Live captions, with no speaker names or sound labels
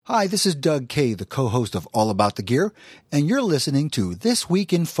Hi, this is Doug Kay, the co-host of All About the Gear, and you're listening to This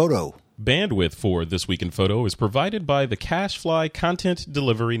Week in Photo. Bandwidth for This Week in Photo is provided by the CashFly Content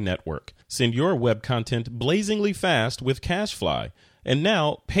Delivery Network. Send your web content blazingly fast with CashFly. And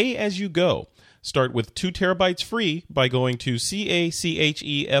now, pay as you go. Start with 2 terabytes free by going to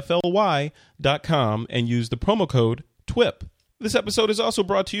CACHEFLY.com and use the promo code TWIP. This episode is also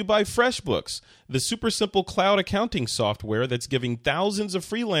brought to you by FreshBooks, the super simple cloud accounting software that's giving thousands of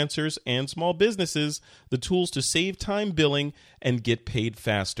freelancers and small businesses the tools to save time billing and get paid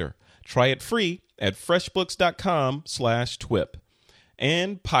faster. Try it free at freshbooks.com/TWIP.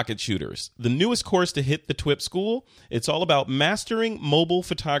 And Pocket Shooters, the newest course to hit the TWIP school. It's all about mastering mobile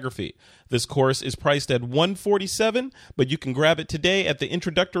photography. This course is priced at $147, but you can grab it today at the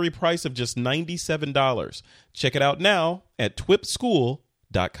introductory price of just $97. Check it out now at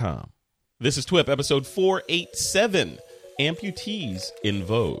twipschool.com. This is TWIP, episode 487, Amputees En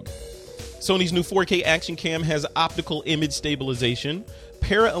Vogue. Sony's new 4K action cam has optical image stabilization.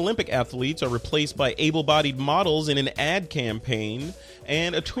 Paralympic athletes are replaced by able-bodied models in an ad campaign,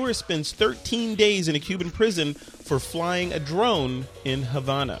 and a tourist spends 13 days in a Cuban prison for flying a drone in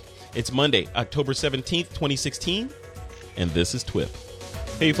Havana. It's Monday, October 17th, 2016, and this is TWIP.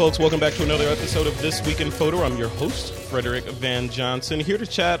 Hey folks, welcome back to another episode of This Week in Photo. I'm your host, Frederick Van Johnson, here to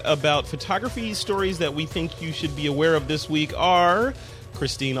chat about photography stories that we think you should be aware of this week are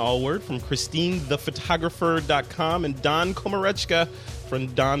Christine Alward from ChristineThePhotographer.com and Don Komarechka from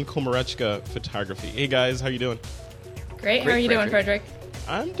Don Komarechka Photography. Hey guys, how you doing? Great. How are you doing, Frederick?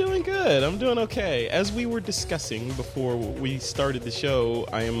 I'm doing good. I'm doing okay. As we were discussing before we started the show,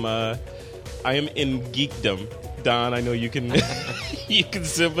 I am in geekdom. Don, I know you can you can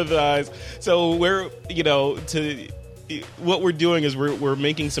sympathize. So what we're doing is we're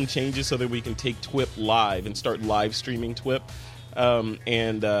making some changes so that we can take TWIP live and start live streaming TWIP.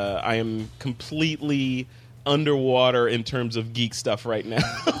 And I am completely underwater in terms of geek stuff right now.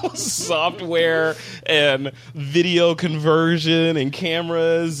 Software and video conversion and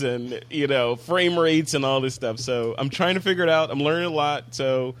cameras and, frame rates and all this stuff. So I'm trying to figure it out. I'm learning a lot.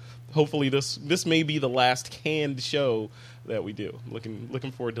 So hopefully this may be the last canned show that we do.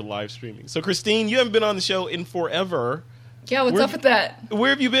 Looking forward to live streaming. So Christine, you haven't been on the show in forever. Yeah, what's up with that? Where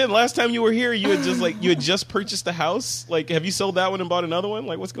have you been? Last time you were here, you had just purchased a house. Like, have you sold that one and bought another one?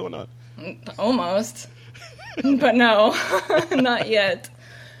 Like, what's going on? Almost. But no, not yet.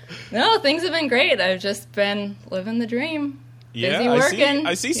 No, things have been great. I've just been living the dream. Busy working.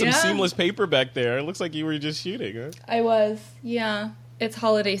 I see some seamless paper back there. It looks like you were just shooting, huh? I was, yeah. It's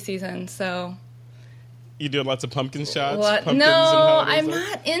holiday season, so... You doing lots of pumpkin shots? No, I'm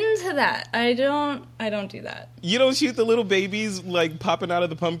not into that. I don't do that. You don't shoot the little babies, like, popping out of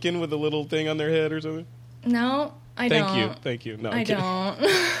the pumpkin with a little thing on their head or something? No, I don't. Thank you. No, I don't.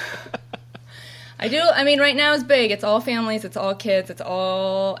 I do. I mean, right now it's big. It's all families. It's all kids. It's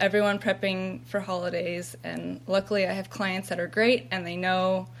all everyone prepping for holidays. And luckily I have clients that are great, and they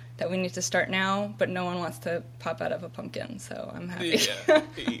know that we need to start now, but no one wants to pop out of a pumpkin, so I'm happy.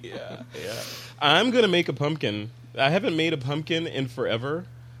 Yeah. I'm going to make a pumpkin. I haven't made a pumpkin in forever.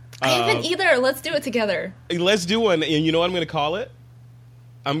 I haven't either. Let's do it together. Let's do one. And you know what I'm going to call it?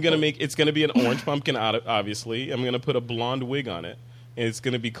 It's going to be an orange pumpkin, obviously. I'm going to put a blonde wig on it, and it's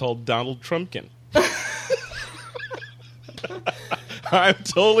going to be called Donald Trumpkin. I'm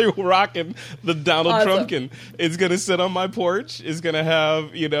totally rocking the Donald Trumpkin. It's going to sit on my porch. It's going to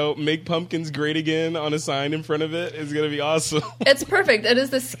have, make pumpkins great again on a sign in front of it. It's going to be awesome. It's perfect. It is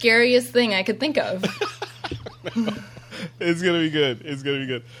the scariest thing I could think of. It's going to be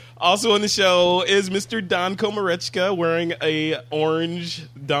good. Also on the show is Mr. Don Komarechka wearing a orange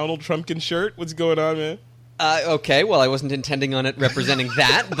Donald Trumpkin shirt. What's going on, man? Okay, well, I wasn't intending on it representing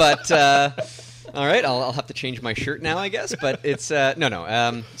that, but... all right, I'll have to change my shirt now, I guess. But it's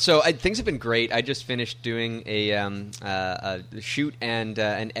no. So things have been great. I just finished doing a shoot and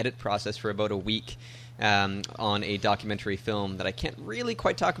an edit process for about a week on a documentary film that I can't really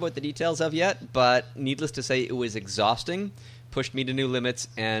quite talk about the details of yet. But needless to say, it was exhausting, pushed me to new limits,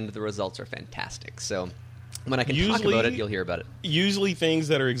 and the results are fantastic. So when I can talk about it, you'll hear about it. Usually, things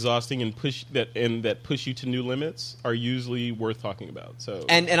that are exhausting and push you to new limits are usually worth talking about. So,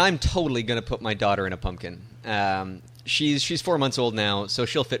 and I'm totally going to put my daughter in a pumpkin. She's 4 months old now, so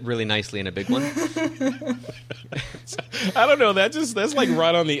she'll fit really nicely in a big one. I don't know. That's like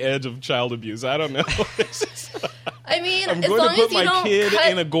right on the edge of child abuse. I don't know. I mean, I'm as going long to put as you my don't kid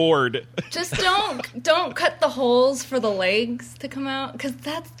cut, in a gourd. just don't cut the holes for the legs to come out, because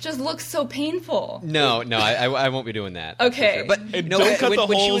that just looks so painful. No, I won't be doing that. that's for Okay. sure. But And no, don't cut when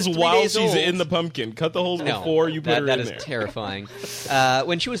the she was holes 3 while days she's old- in the pumpkin. Cut the holes No, before you put her that in is there. terrifying.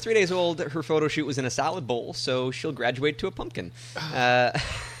 When she was 3 days old, her photo shoot was in a salad bowl, so she'll graduate to a pumpkin.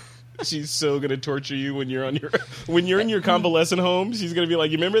 She's so gonna torture you when you're in your convalescent home. She's gonna be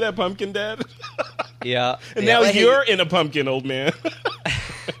like, "You remember that pumpkin, Dad?" Yeah. And yeah, now well, hey, you're in a pumpkin, old man.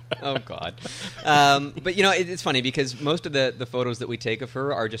 Oh, God. But, it's funny because most of the photos that we take of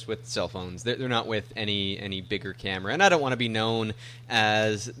her are just with cell phones. They're not with any bigger camera. And I don't want to be known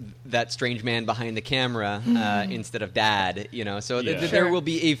as that strange man behind the camera instead of Dad, So Yeah. there will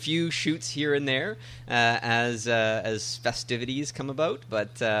be a few shoots here and there as festivities come about.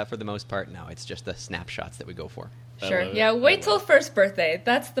 But for the most part, no, it's just the snapshots that we go for. Sure. love it. Yeah, wait till first birthday.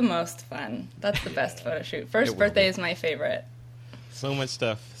 That's the most fun. That's the best photo shoot. First It will birthday be. is my favorite. So much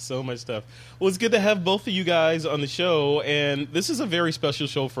stuff. Well, it's good to have both of you guys on the show, and this is a very special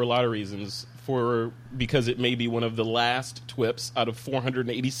show for a lot of reasons. Because it may be one of the last TWIPs out of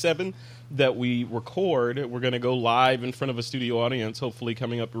 487 that we record. We're going to go live in front of a studio audience, hopefully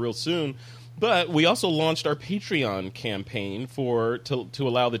coming up real soon. But we also launched our Patreon campaign to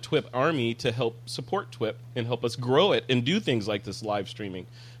allow the TWIP Army to help support TWIP and help us grow it and do things like this live streaming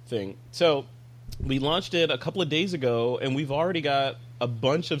thing. So we launched it a couple of days ago, and we've already got a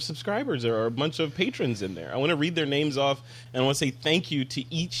bunch of subscribers or a bunch of patrons in there. I want to read their names off, and I want to say thank you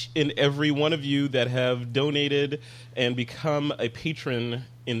to each and every one of you that have donated and become a patron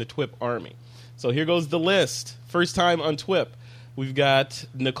in the TWIP Army. So here goes the list. First time on TWIP. We've got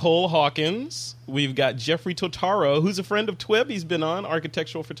Nicole Hawkins. We've got Jeffrey Totaro, who's a friend of TWIP. He's been on,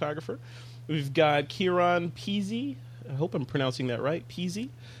 architectural photographer. We've got Kieran Peasy. I hope I'm pronouncing that right. Peasy.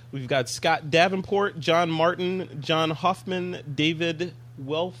 We've got Scott Davenport, John Martin, John Hoffman, David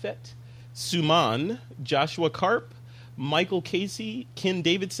Welfett, Suman, Joshua Karp, Michael Casey, Ken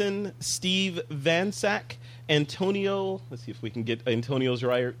Davidson, Steve Vansack, Antonio. Let's see if we can get Antonio's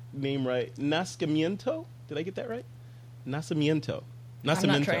name right. Nascimento. Did I get that right? Nascimento. I'm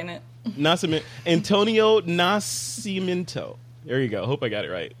not trying it. Antonio Nascimento. There you go. Hope I got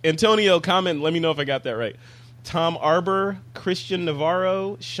it right. Antonio, comment. Let me know if I got that right. Tom Arbor, Christian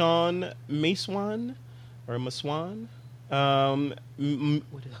Navarro, Sean Maswan, or Maswan.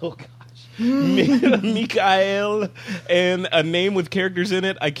 Mikael, and a name with characters in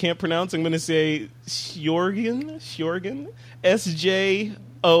it I can't pronounce. I'm going to say Sjorgen,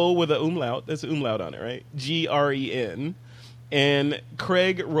 SJO with an umlaut. That's an umlaut on it, right? GREN, and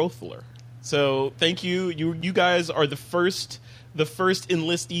Craig Rothler. So thank you. You guys are the first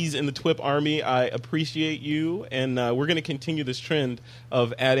enlistees in the TWIP Army. I appreciate you, and we're going to continue this trend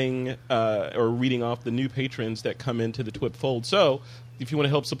of adding or reading off the new patrons that come into the TWIP fold. So if you want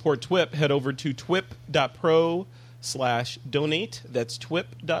to help support TWIP, head over to twip.pro/donate. That's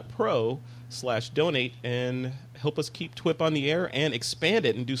twip.pro/donate, and help us keep TWIP on the air and expand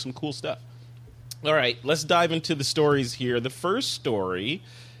it and do some cool stuff. All right, let's dive into the stories here. The first story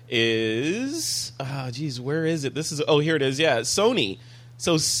is, where is it? Here it is. Yeah, Sony.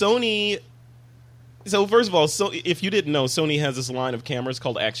 So first of all, if you didn't know, Sony has this line of cameras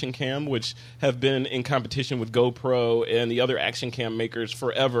called Action Cam, which have been in competition with GoPro and the other action cam makers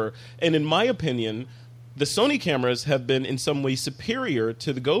forever. And in my opinion, the Sony cameras have been in some way superior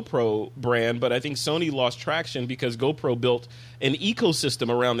to the GoPro brand, but I think Sony lost traction because GoPro built an ecosystem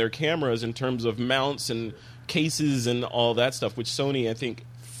around their cameras in terms of mounts and cases and all that stuff, which Sony, I think,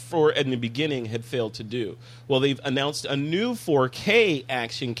 in the beginning had failed to do. Well, they've announced a new 4K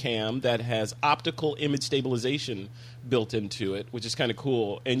action cam that has optical image stabilization built into it, which is kind of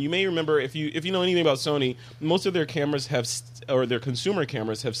cool. And you may remember, if you know anything about Sony, most of their cameras their consumer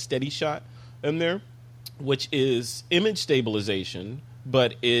cameras have steady shot in there, which is image stabilization,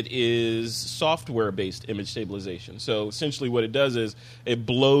 but it is software-based image stabilization. So essentially what it does is it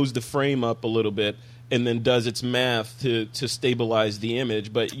blows the frame up a little bit and then does its math to stabilize the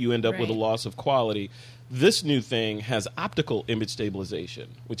image, but you end up with a loss of quality. This new thing has optical image stabilization,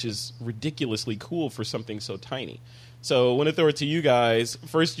 which is ridiculously cool for something so tiny. So I want to throw it to you guys.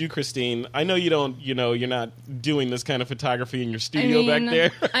 First, you, Christine. I know you're not doing this kind of photography in your studio back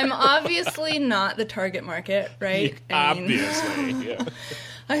there. I'm obviously not the target market, right? Obviously, yeah.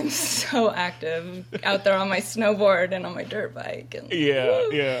 I'm so active out there on my snowboard and on my dirt bike. And,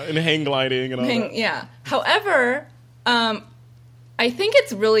 and hang gliding and all that. Yeah. However, I think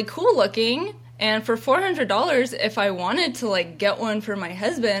it's really cool looking. And for $400, if I wanted to get one for my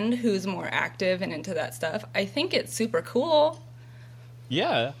husband, who's more active and into that stuff, I think it's super cool.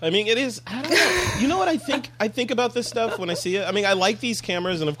 Yeah, I mean, it is. I don't know. You know what I think? I think about this stuff when I see it. I mean, I like these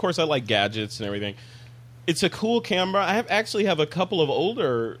cameras, and of course, I like gadgets and everything. It's a cool camera. I actually have a couple of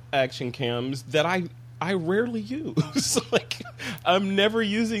older action cams that I rarely use. Like, I'm never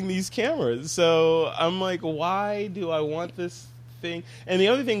using these cameras, so I'm like, why do I want this thing? And the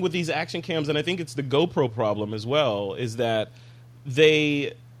other thing with these action cams, and I think it's the GoPro problem as well, is that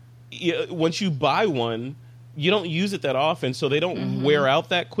once you buy one, you don't use it that often, so they don't wear out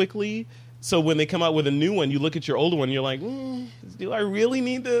that quickly. So when they come out with a new one, you look at your older one, you're like, do I really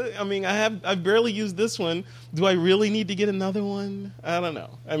need to? I mean, I've barely used this one. Do I really need to get another one? I don't know.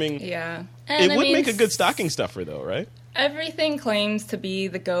 I mean, yeah, it would make a good stocking stuffer, though, right? Everything claims to be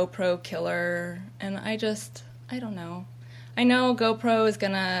the GoPro killer, and I don't know. I know GoPro is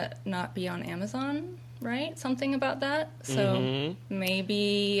gonna not be on Amazon, right? Something about that. So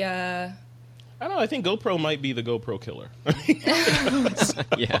maybe. I don't know. I think GoPro might be the GoPro killer.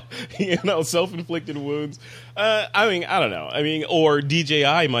 Yeah. You know, self-inflicted wounds. I mean, I don't know. I mean, or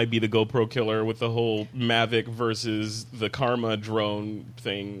DJI might be the GoPro killer with the whole Mavic versus the Karma drone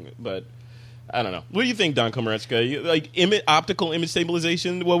thing. But I don't know. What do you think, Don Komarechka? Like optical image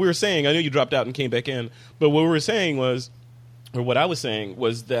stabilization? What we were saying, I know you dropped out and came back in, but what we were saying was, or what I was saying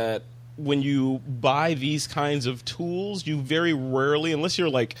was that when you buy these kinds of tools, you very rarely, unless you're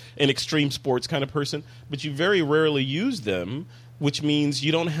like an extreme sports kind of person, but you very rarely use them, which means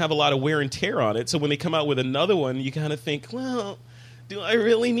you don't have a lot of wear and tear on it. So when they come out with another one, you kind of think, well, do I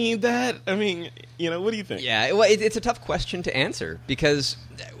really need that? I mean, you know, what do you think? Yeah, well, it's a tough question to answer because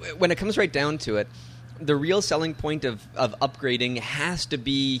when it comes right down to it, the real selling point of upgrading has to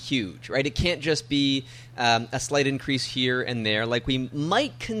be huge, right? It can't just be a slight increase here and there. Like we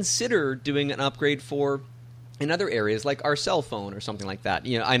might consider doing an upgrade for in other areas like our cell phone or something like that.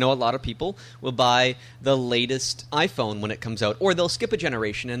 You know, I know a lot of people will buy the latest iPhone when it comes out, or they'll skip a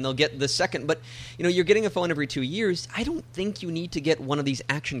generation and they'll get the second. But, you know, you're getting a phone every 2 years. I don't think you need to get one of these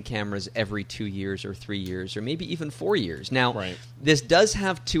action cameras every 2 years or 3 years or maybe even 4 years. Now, This does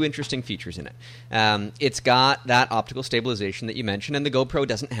have two interesting features in it. It's got that optical stabilization that you mentioned, and the GoPro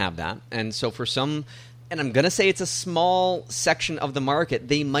doesn't have that. And so for some, and I'm going to say it's a small section of the market,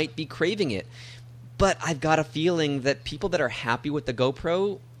 they might be craving it. But I've got a feeling that people that are happy with the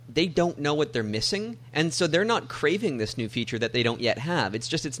GoPro, they don't know what they're missing, and so they're not craving this new feature that they don't yet have. It's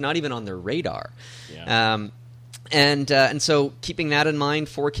just it's not even on their radar. Yeah. And so keeping that in mind,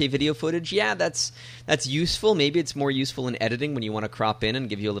 4K video footage, yeah, that's useful. Maybe it's more useful in editing when you want to crop in and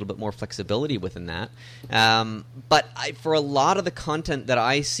give you a little bit more flexibility within that. But for a lot of the content that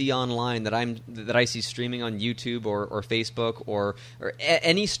I see online, that I see streaming on YouTube or Facebook or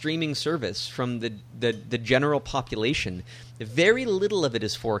any streaming service from the general population, very little of it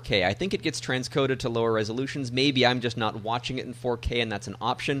is 4K. I think it gets transcoded to lower resolutions. Maybe I'm just not watching it in 4K, and that's an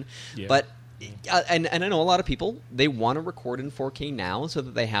option. Yeah. But and I know a lot of people, they want to record in 4K now so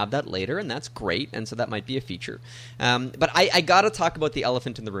that they have that later, and that's great, and so that might be a feature. But I got to talk about the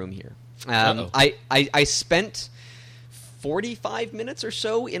elephant in the room here. I spent 45 minutes or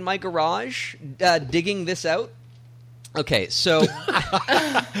so in my garage digging this out. Okay, so...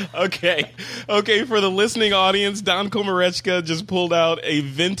 Okay, for the listening audience, Don Komarechka just pulled out a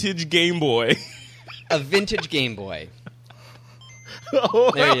vintage Game Boy. A vintage Game Boy.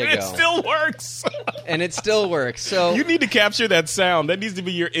 Oh, there you go. It still works. And it still works. So you need to capture that sound. That needs to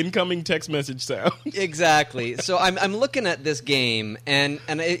be your incoming text message sound. Exactly. So I'm looking at this game, and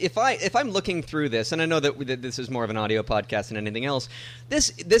if I'm looking through this, and I know that this is more of an audio podcast than anything else,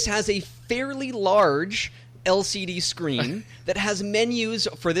 this has a fairly large LCD screen that has menus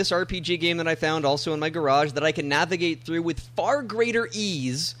for this RPG game that I found also in my garage that I can navigate through with far greater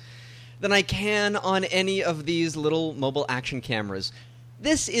ease than I can on any of these little mobile action cameras.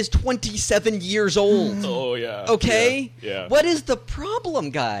 This is 27 years old. Oh, yeah. Okay? Yeah. What is the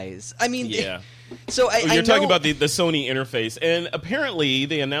problem, guys? I mean... Yeah. So You're talking about the Sony interface, and apparently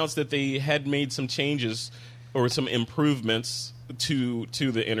they announced that they had made some changes or some improvements to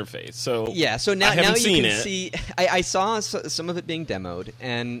the interface. So yeah, so now you can see. I saw some of it being demoed,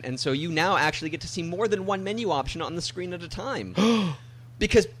 and so you now actually get to see more than one menu option on the screen at a time.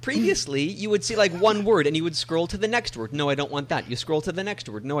 Because previously, you would see like one word, and you would scroll to the next word. No, I don't want that. You scroll to the next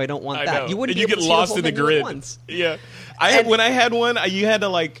word. No, I don't want that. You wouldn't and you be able get to lost see in the whole menu grid. at once. Yeah, when I had one, you had to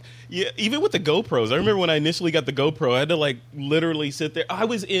like, even with the GoPros. I remember when I initially got the GoPro, I had to like literally sit there.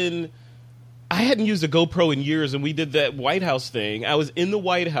 I hadn't used a GoPro in years, and we did that White House thing. I was in the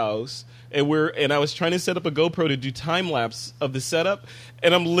White House and I was trying to set up a GoPro to do time lapse of the setup,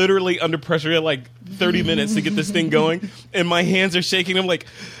 and I'm literally under pressure at like 30 minutes to get this thing going, and my hands are shaking. I'm like,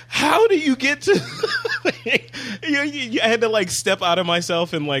 how do you get to? I had to like step out of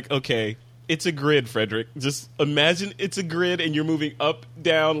myself and like, okay. It's a grid, Frederick. Just imagine it's a grid and you're moving up,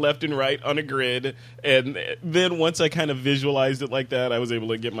 down, left, and right on a grid. And then once I kind of visualized it like that, I was able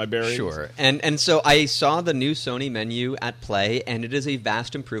to get my bearings. Sure. And so I saw the new Sony menu at play, and it is a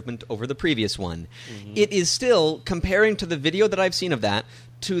vast improvement over the previous one. Mm-hmm. It is still, comparing to the video that I've seen of that,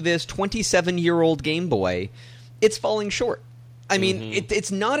 to this 27-year-old Game Boy, it's falling short. I mean,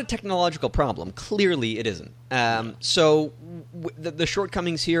 it's not a technological problem. Clearly, it isn't. So the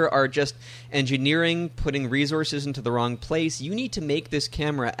shortcomings here are just engineering, putting resources into the wrong place. You need to make this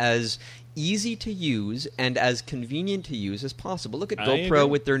camera as easy to use and as convenient to use as possible. Look at GoPro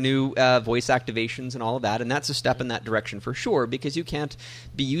with their new voice activations and all of that, and that's a step in that direction for sure, because you can't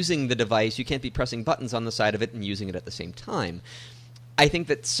be using the device, you can't be pressing buttons on the side of it and using it at the same time. I think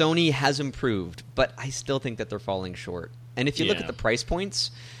that Sony has improved, but I still think that they're falling short. And if you look at the price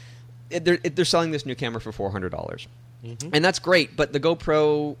points, they're selling this new camera for $400. Mm-hmm. And that's great, but the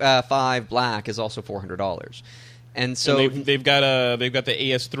GoPro 5 Black is also $400. And so and they've got the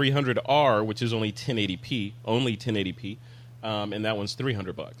AS300R, which is only 1080p, and that one's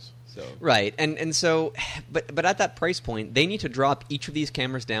 $300. So right, and so, but at that price point, they need to drop each of these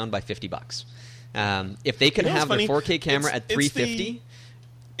cameras down by $50. If they can have their 4K camera at $350.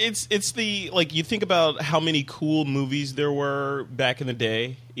 It's the, like, you think about how many cool movies there were back in the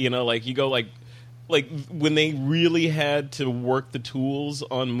day. You know, like, you go, like when they really had to work the tools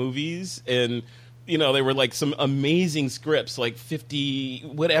on movies, and, you know, they were, like, some amazing scripts, like,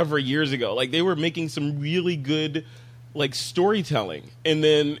 50 whatever years ago. Like, they were making some really good, like, storytelling.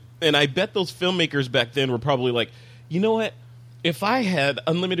 And I bet those filmmakers back then were probably like, you know what? If I had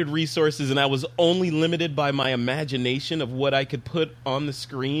unlimited resources and I was only limited by my imagination of what I could put on the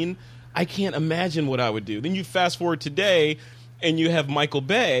screen, I can't imagine what I would do. Then you fast forward today, and you have Michael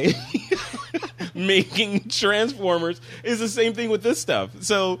Bay making Transformers. It's the same thing with this stuff.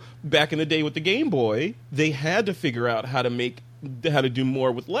 So back in the day with the Game Boy, they had to figure out how to do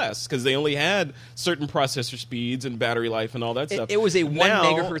more with less, because they only had certain processor speeds and battery life and all that stuff. It was a 1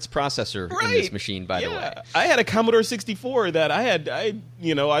 megahertz processor in this machine, by the way. I had a Commodore 64 that I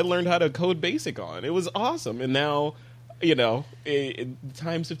learned how to code BASIC on. It was awesome. And now,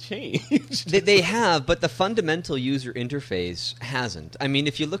 times have changed. They have, but the fundamental user interface hasn't. I mean,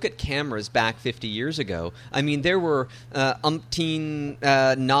 if you look at cameras back 50 years ago, I mean, there were umpteen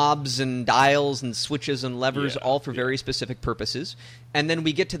knobs and dials and switches and levers, all for very specific purposes. And then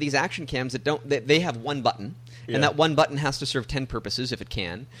we get to these action cams that they have one button, and that one button has to serve 10 purposes if it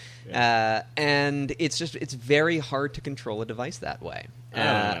can. And it's very hard to control a device that way.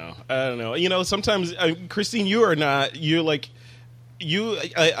 I don't know. You know, sometimes, Christine, I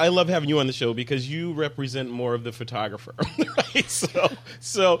love having you on the show because you represent more of the photographer, right?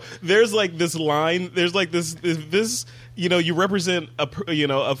 So there's like this line, there's like this, you represent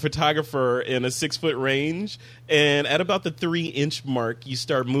a photographer in a 6-foot range, and at about the 3-inch mark, you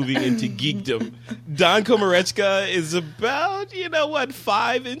start moving into geekdom. Don Komarechka is about,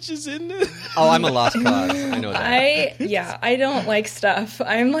 5 inches in? Oh, I'm a lost cause. I know that. I don't like stuff.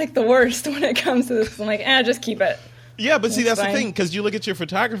 I'm like the worst when it comes to this. I'm like, just keep it. Yeah, but see, that's the thing, because you look at your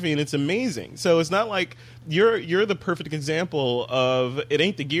photography and it's amazing. So it's not like you're the perfect example of it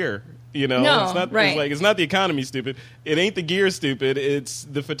ain't the gear. No, it's not right. It's not the economy, stupid. It ain't the gear, stupid. It's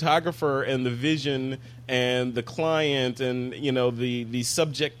the photographer and the vision and the client and the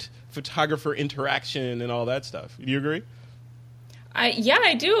subject photographer interaction and all that stuff. Do you agree?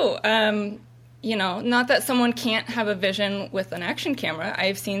 I do. Not that someone can't have a vision with an action camera.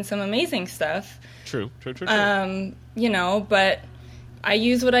 I've seen some amazing stuff. True. But I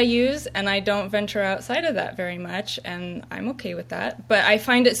use what I use, and I don't venture outside of that very much, and I'm okay with that. But I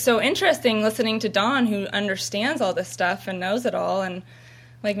find it so interesting listening to Don, who understands all this stuff and knows it all, and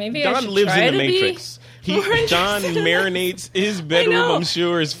like maybe Don I should lives try in the to Matrix. Don marinates his bedroom. I'm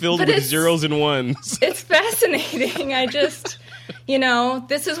sure is filled with zeros and ones. It's fascinating. I just,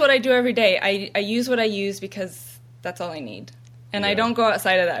 this is what I do every day. I use what I use because that's all I need. And I don't go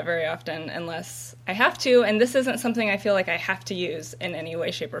outside of that very often unless I have to, and this isn't something I feel like I have to use in any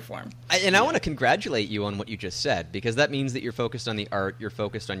way, shape, or form. I want to congratulate you on what you just said, because that means that you're focused on the art, you're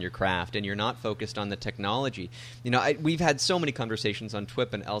focused on your craft, and you're not focused on the technology. We've had so many conversations on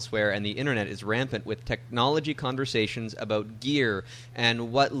TWIP and elsewhere, and the internet is rampant with technology conversations about gear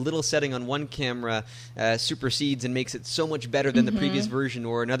and what little setting on one camera supersedes and makes it so much better than the previous version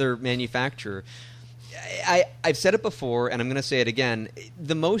or another manufacturer. I've said it before, and I'm going to say it again.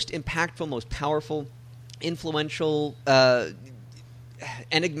 The most impactful, most powerful, influential,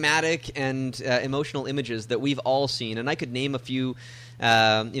 enigmatic, and emotional images that we've all seen, and I could name a few,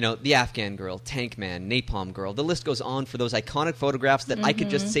 the Afghan Girl, Tank Man, Napalm Girl. The list goes on for those iconic photographs that I could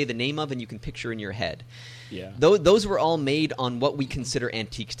just say the name of and you can picture in your head. Yeah. Those were all made on what we consider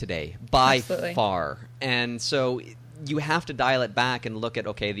antiques today, by far. And so you have to dial it back and look at,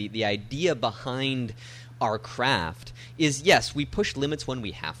 okay, the idea behind our craft is, yes, we push limits when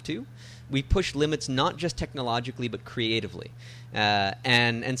we have to. We push limits not just technologically but creatively.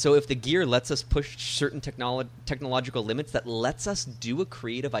 And so if the gear lets us push certain technological limits, that lets us do a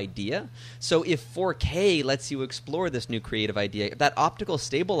creative idea. So if 4K lets you explore this new creative idea, if that optical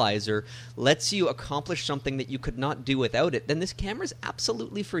stabilizer lets you accomplish something that you could not do without it, then this camera is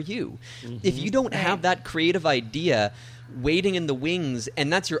absolutely for you. If you don't have that creative idea waiting in the wings,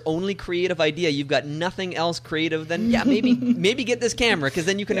 and that's your only creative idea, you've got nothing else creative, then maybe get this camera, because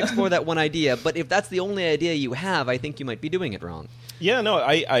then you can explore that one idea. But if that's the only idea you have, I think you might be doing it wrong. Yeah, no,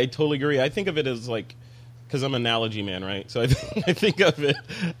 I totally agree. I think of it as like, because I'm an analogy man, right? So I think of it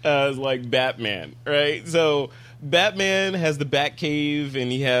as like Batman, right? So Batman has the Batcave, and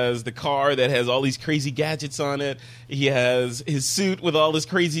he has the car that has all these crazy gadgets on it. He has his suit with all this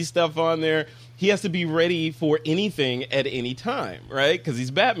crazy stuff on there. He has to be ready for anything at any time, right? Because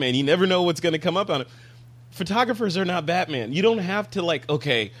he's Batman. You never know what's going to come up on him. Photographers are not Batman. You don't have to, like,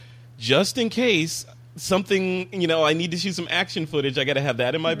 okay, just in case something, I need to shoot some action footage, I got to have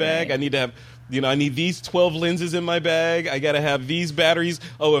that in my bag. I need to have, I need these 12 lenses in my bag. I got to have these batteries.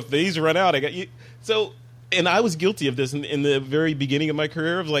 Oh, if these run out, I got you. So, and I was guilty of this in the very beginning of my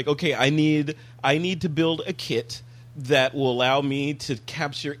career. I was like, okay, I need to build a kit that will allow me to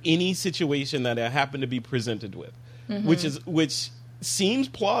capture any situation that I happen to be presented with, which seems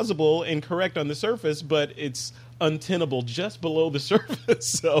plausible and correct on the surface, but it's untenable just below the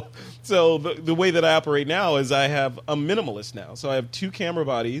surface. So the way that I operate now is I have a minimalist now. So I have two camera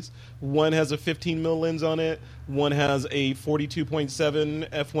bodies. One has a 15 mil lens on it. One has a 42.7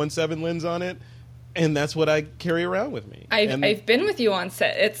 f1.7 lens on it. And that's what I carry around with me. I've been with you on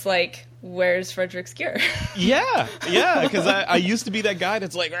set. It's like, where's Frederick's gear? yeah, because I used to be that guy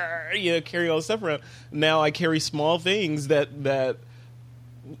that's like, carry all the stuff around. Now I carry small things that and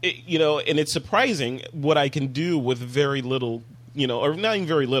it's surprising what I can do with very little, or not even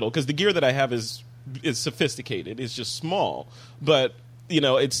very little, because the gear that I have is sophisticated. It's just small, but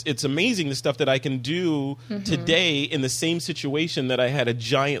it's amazing the stuff that I can do today in the same situation that I had a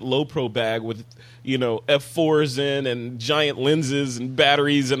giant low pro bag with, F4s in and giant lenses and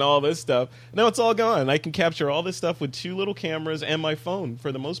batteries and all this stuff. Now it's all gone. I can capture all this stuff with two little cameras and my phone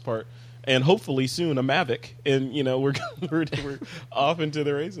for the most part, and hopefully soon a Mavic. And we're off into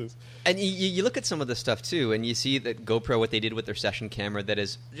the races. And you look at some of this stuff too, and you see that GoPro, what they did with their session camera, that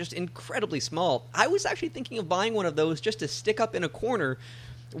is just incredibly small. I was actually thinking of buying one of those just to stick up in a corner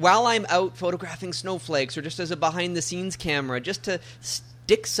while I'm out photographing snowflakes, or just as a behind-the-scenes camera, just to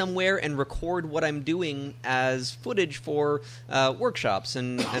stick somewhere and record what I'm doing as footage for workshops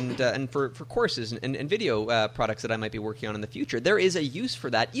and for courses and video products that I might be working on in the future. There is a use for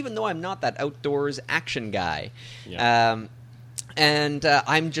that, even though I'm not that outdoors action guy. Yeah. And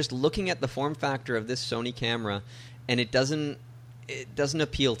I'm just looking at the form factor of this Sony camera, and it doesn't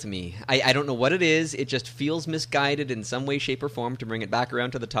appeal to me. I don't know what it is. It just feels misguided in some way, shape, or form, to bring it back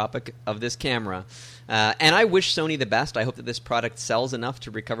around to the topic of this camera. And I wish Sony the best. I hope that this product sells enough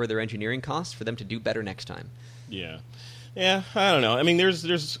to recover their engineering costs for them to do better next time. Yeah. Yeah, I don't know. I mean,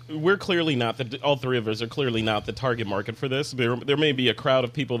 we're clearly not, all three of us are clearly not the target market for this. There may be a crowd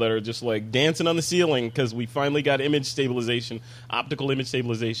of people that are just like dancing on the ceiling because we finally got optical image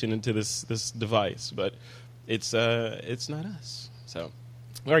stabilization into this device, but it's not us. So,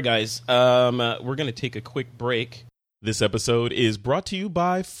 all right, guys, we're going to take a quick break. This episode is brought to you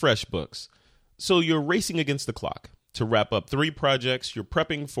by FreshBooks. So you're racing against the clock to wrap up 3 projects. You're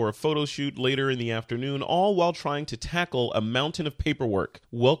prepping for a photo shoot later in the afternoon, all while trying to tackle a mountain of paperwork.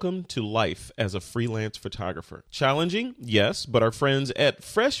 Welcome to life as a freelance photographer. Challenging? Yes, but our friends at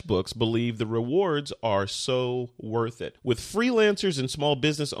FreshBooks believe the rewards are so worth it. With freelancers and small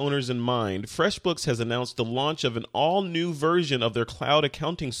business owners in mind, FreshBooks has announced the launch of an all-new version of their cloud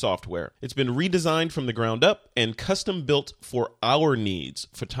accounting software. It's been redesigned from the ground up and custom built for our needs,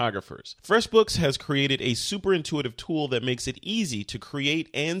 photographers. FreshBooks has created a super intuitive tool that makes it easy to create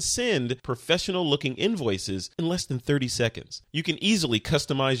and send professional-looking invoices in less than 30 seconds. You can easily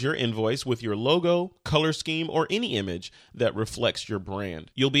customize your invoice with your logo, color scheme, or any image that reflects your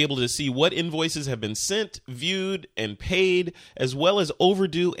brand. You'll be able to see what invoices have been sent, viewed, and paid, as well as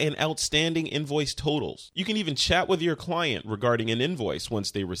overdue and outstanding invoice totals. You can even chat with your client regarding an invoice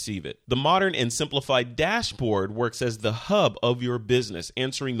once they receive it. The modern and simplified dashboard works as the hub of your business,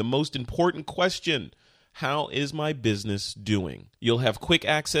 answering the most important question: how is my business doing? You'll have quick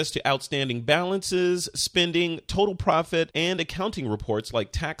access to outstanding balances, spending, total profit, and accounting reports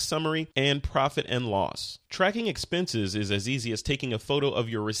like tax summary and profit and loss. Tracking expenses is as easy as taking a photo of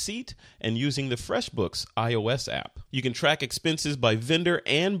your receipt and using the FreshBooks iOS app. You can track expenses by vendor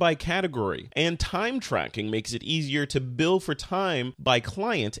and by category, and time tracking makes it easier to bill for time by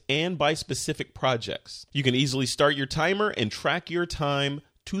client and by specific projects. You can easily start your timer and track your time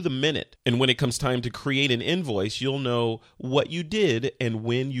to the minute. And when it comes time to create an invoice, you'll know what you did and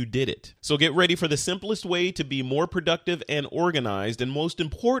when you did it. So get ready for the simplest way to be more productive and organized, and most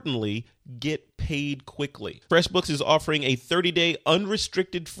importantly, get paid quickly. FreshBooks is offering a 30-day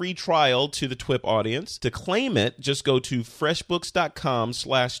unrestricted free trial to the TWIP audience. To claim it, just go to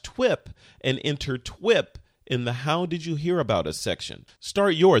freshbooks.com/TWIP and enter TWIP in the How Did You Hear About Us section.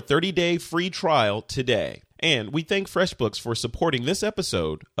 Start your 30-day free trial today. And we thank FreshBooks for supporting this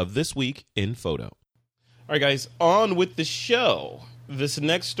episode of This Week in Photo. All right, guys, on with the show. This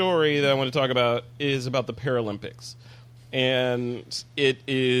next story that I want to talk about is about the Paralympics. And it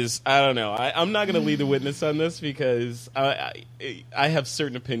is, I don't know, I'm not going to lead the witness on this because I have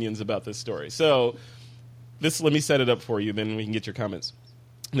certain opinions about this story. So let me set it up for you, then we can get your comments.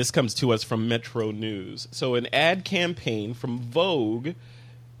 And this comes to us from Metro News. So an ad campaign from Vogue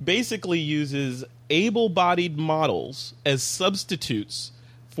basically uses able-bodied models as substitutes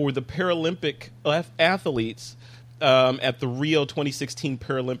for the Paralympic athletes at the Rio 2016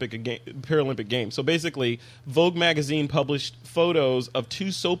 Paralympic Games. So basically, Vogue magazine published photos of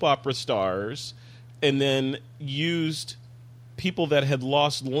two soap opera stars and then used people that had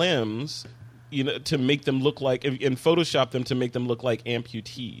lost limbs, to make them look like, and Photoshop them to make them look like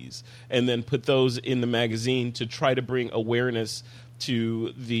amputees, and then put those in the magazine to try to bring awareness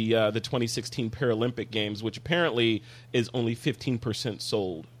to the 2016 Paralympic Games, which apparently is only 15%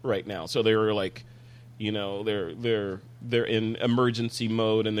 sold right now. So they were like, they're in emergency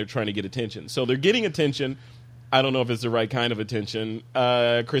mode and they're trying to get attention. So they're getting attention. I don't know if it's the right kind of attention.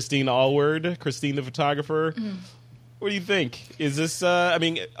 Christine the photographer. Mm. What do you think? Is this? On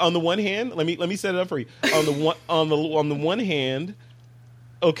the one hand, let me set it up for you. On the one hand,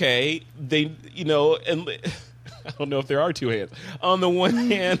 okay, they and I don't know if there are two hands. On the one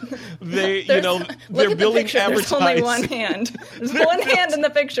hand, they're building advertising. There's only one hand. There's one hand in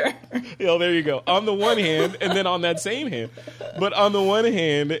the picture. There you go. On the one hand, and then on that same hand. But on the one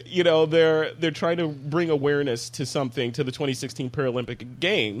hand, they're trying to bring awareness to something, to the 2016 Paralympic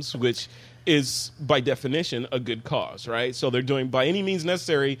Games, which is by definition a good cause, right? So they're doing by any means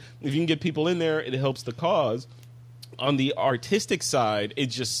necessary. If you can get people in there, it helps the cause. On the artistic side, it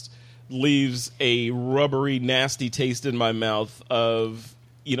just leaves a rubbery, nasty taste in my mouth of,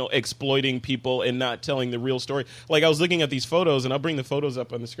 exploiting people and not telling the real story. Like, I was looking at these photos, and I'll bring the photos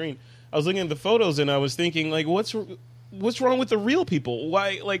up on the screen. I was looking at the photos, and I was thinking, like, what's wrong with the real people?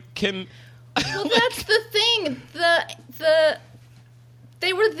 Why, like, can... Well, that's the thing.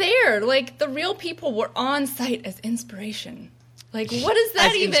 They were there. Like, the real people were on site as inspiration. Like, what does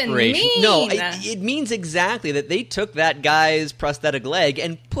that even mean? No, it means exactly that they took that guy's prosthetic leg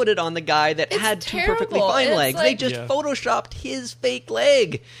and put it on the guy that had two perfectly fine legs. Like, they just photoshopped his fake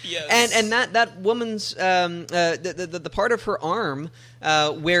leg. Yes. And that woman's, the part of her arm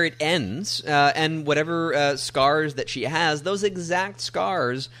where it ends, and whatever scars that she has, those exact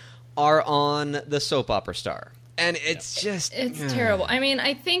scars are on the soap opera star. And it's just... It's terrible. I mean,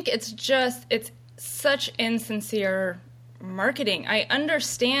 I think it's such insincere marketing. I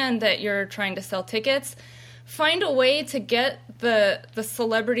understand that you're trying to sell tickets. Find a way to get the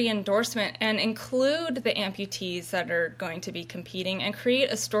celebrity endorsement and include the amputees that are going to be competing, and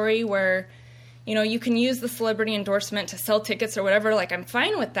create a story where, you can use the celebrity endorsement to sell tickets or whatever. Like, I'm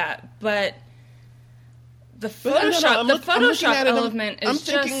fine with that. But the Photoshop element is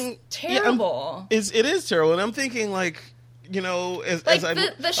just terrible. It is terrible. And I'm thinking, like, as I'm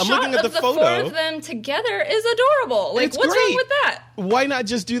shot looking at the photo, four of them together is adorable. Like, what's wrong with that? Why not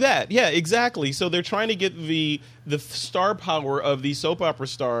just do that? Yeah, exactly. So they're trying to get the star power of these soap opera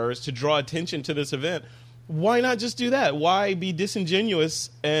stars to draw attention to this event. Why not just do that? Why be disingenuous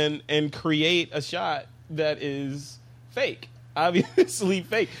and create a shot that is fake? obviously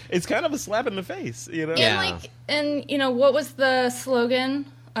fake. It's kind of a slap in the face, you know? Yeah. And what was the slogan?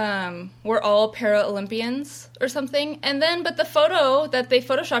 We're all Paralympians or something. And then, but the photo that they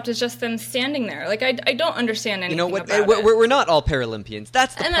photoshopped is just them standing there. Like, I don't understand anything about it. We're not all Paralympians.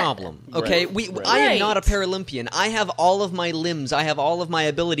 That's the problem, okay? Right. I am not a Paralympian. I have all of my limbs. I have all of my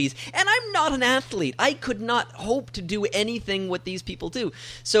abilities. And I'm not an athlete. I could not hope to do anything what these people do.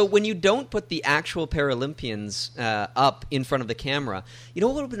 So when you don't put the actual Paralympians up in front of the camera, you know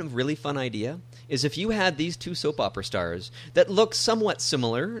what would have been a really fun idea? Is if you had these two soap opera stars that look somewhat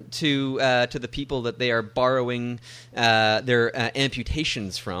similar to the people that they are borrowing their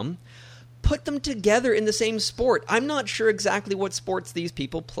amputations from, put them together in the same sport. I'm not sure exactly what sports these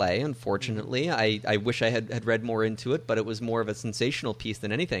people play, unfortunately. I wish I had read more into it, but it was more of a sensational piece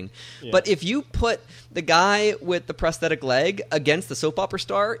than anything. Yeah. But if you put the guy with the prosthetic leg against the soap opera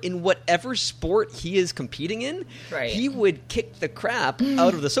star in whatever sport he is competing in, he would kick the crap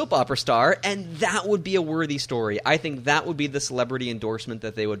out of the soap opera star, and that would be a worthy story. I think that would be the celebrity endorsement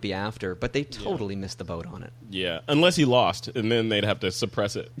that they would be after, but they totally missed the boat on it. Yeah, unless he lost, and then they'd have to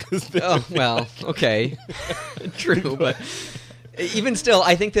suppress it. Well, okay. True, but even still,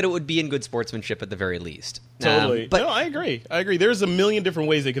 I think that it would be in good sportsmanship at the very least. Totally. No, I agree. There's a million different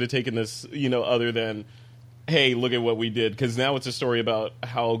ways they could have taken this, other than, hey, look at what we did. Because now it's a story about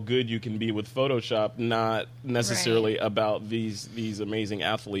how good you can be with Photoshop, not necessarily about these amazing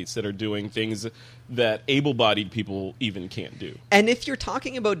athletes that are doing things that able-bodied people even can't do. And if you're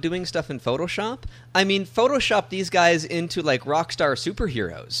talking about doing stuff in Photoshop, I mean, Photoshop these guys into like rock star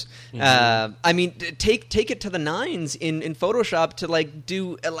superheroes. Mm-hmm. I mean, take it to the nines in Photoshop to like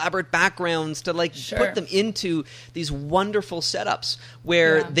do elaborate backgrounds, to like put them into these wonderful setups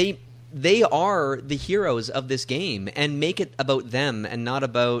where they are the heroes of this game, and make it about them and not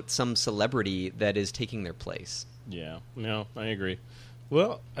about some celebrity that is taking their place. Yeah, no, I agree.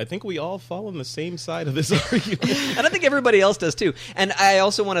 Well, I think we all fall on the same side of this argument. And I think everybody else does too. And I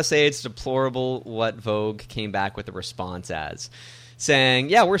also want to say it's deplorable what Vogue came back with the response as. Saying,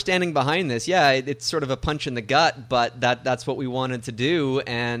 yeah, we're standing behind this. Yeah, it's sort of a punch in the gut, but that's what we wanted to do,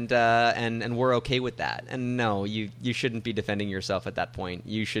 and we're okay with that. And no, you shouldn't be defending yourself at that point.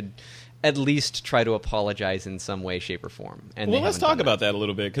 You should at least try to apologize in some way, shape, or form. And well, let's talk about that a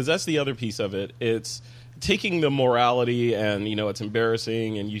little bit, because that's the other piece of it. It's taking the morality and, it's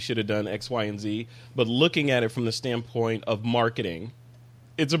embarrassing and you should have done X, Y, and Z, but looking at it from the standpoint of marketing.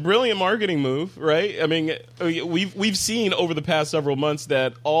 It's a brilliant marketing move, right? I mean, we've seen over the past several months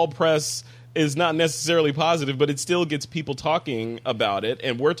that all press is not necessarily positive, but it still gets people talking about it,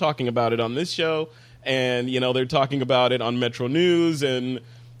 and we're talking about it on this show, and, they're talking about it on Metro News, and,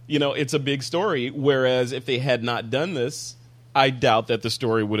 it's a big story, whereas if they had not done this, I doubt that the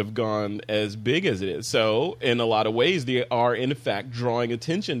story would have gone as big as it is. So, in a lot of ways, they are, in fact, drawing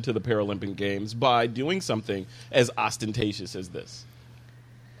attention to the Paralympic Games by doing something as ostentatious as this.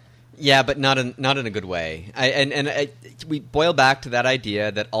 Yeah, but not in a good way. We boil back to that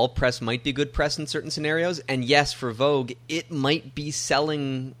idea that all press might be good press in certain scenarios, and yes, for Vogue, it might be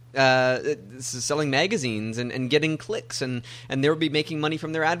selling magazines and getting clicks, and they'll be making money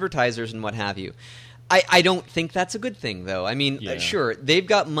from their advertisers and what have you. I don't think that's a good thing, though. I mean, sure, they've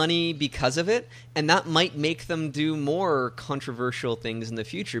got money because of it, and that might make them do more controversial things in the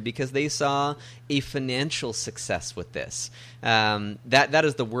future because they saw a financial success with this. That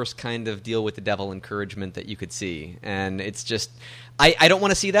is the worst kind of deal with the devil encouragement that you could see. And it's just... I don't want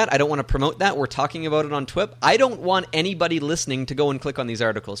to see that. I don't want to promote that. We're talking about it on TWIP. I don't want anybody listening to go and click on these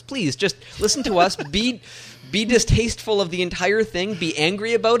articles. Please, just listen to us. Be distasteful of the entire thing. Be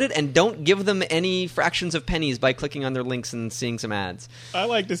angry about it, and don't give them any fractions of pennies by clicking on their links and seeing some ads. I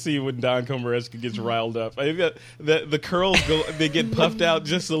like to see when Don Komarechka gets riled up. I think that the curls they get puffed out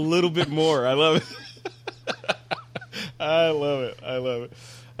just a little bit more. I love it. I love it.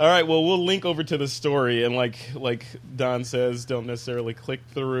 All right, well, we'll link over to the story, and like Don says, don't necessarily click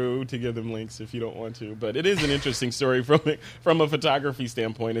through to give them links if you don't want to. But it is an interesting story from a photography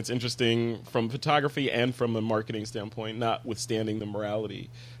standpoint. It's interesting from photography and from a marketing standpoint, notwithstanding the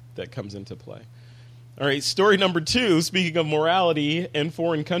morality that comes into play. All right, story number 2, speaking of morality and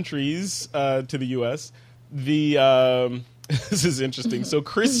foreign countries to the U.S., this is interesting. So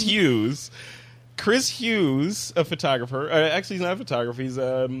Chris Hughes, a photographer. Actually, he's not a photographer. He's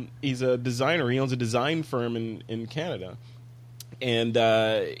a designer. He owns a design firm in Canada. And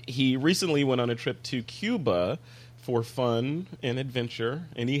he recently went on a trip to Cuba for fun and adventure.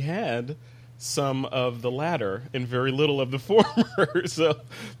 And he had some of the latter and very little of the former.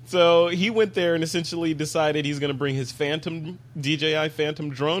 So he went there and essentially decided he's going to bring his DJI Phantom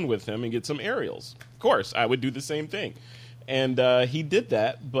drone with him and get some aerials. Of course, I would do the same thing. And he did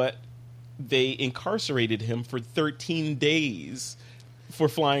that, but they incarcerated him for 13 days for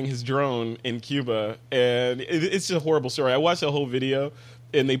flying his drone in Cuba. And it's a horrible story. I watched the whole video,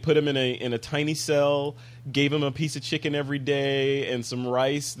 and they put him in a tiny cell, gave him a piece of chicken every day and some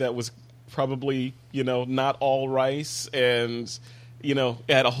rice that was probably, not all rice, and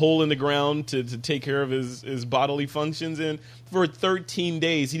had a hole in the ground to take care of his bodily functions. And for 13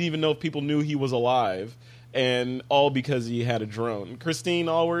 days, he didn't even know if people knew he was alive, and all because he had a drone. Christine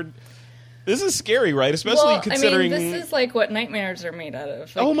Alward, this is scary, right? Especially considering... this is like what nightmares are made out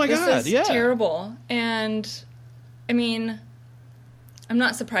of. Oh my God, This is terrible. And, I'm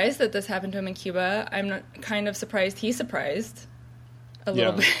not surprised that this happened to him in Cuba. I'm not kind of surprised he's surprised a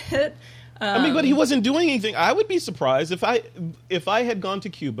little bit. But he wasn't doing anything. I would be surprised if I had gone to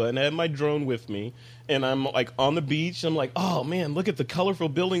Cuba and I had my drone with me and I'm like on the beach. I'm like, oh man, look at the colorful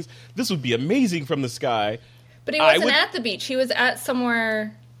buildings. This would be amazing from the sky. But he wasn't at the beach. He was at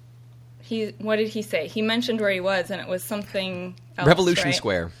somewhere. What did he say? He mentioned where he was, and it was something else, Revolution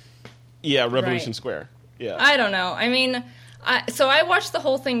Square. Yeah, Revolution Square. Yeah. I don't know. So I watched the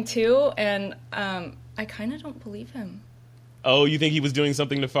whole thing too, and I kind of don't believe him. Oh, you think he was doing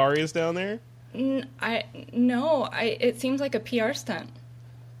something nefarious down there? It seems like a PR stunt.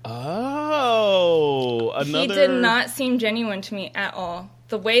 Oh, He did not seem genuine to me at all.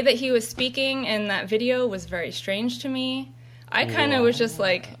 The way that he was speaking in that video was very strange to me. I kind of was just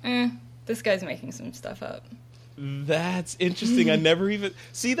like, this guy's making some stuff up. That's interesting. I never even...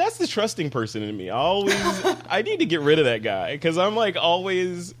 See, that's the trusting person in me. I need to get rid of that guy, because I'm like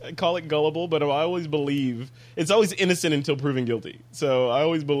always, I call it gullible, but I always believe... It's always innocent until proven guilty. So I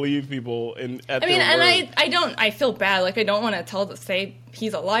always believe people at their word. I feel bad. Like, I don't want to say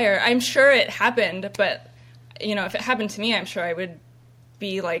he's a liar. I'm sure it happened, but, if it happened to me, I'm sure I would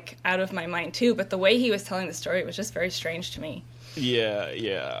be, like, out of my mind too. But the way he was telling the story was just very strange to me.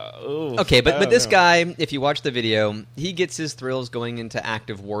 Yeah. Ooh, okay, but this guy, if you watch the video, he gets his thrills going into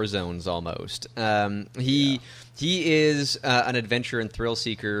active war zones almost. He is an adventure and thrill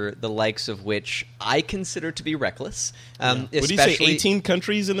seeker, the likes of which I consider to be reckless. Would he say 18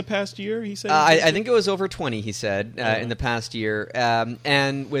 countries in the past year, he said? I think it was over 20, he said, in the past year.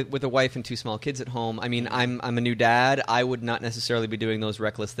 And with a wife and 2 small kids at home, I'm a new dad. I would not necessarily be doing those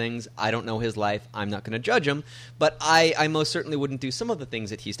reckless things. I don't know his life. I'm not going to judge him. But I most certainly wouldn't do some of the things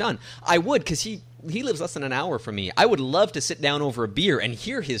that he's done. I would, because he lives less than an hour from me. I would love to sit down over a beer and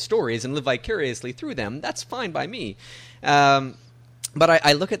hear his stories and live vicariously through them. That's fine by me. But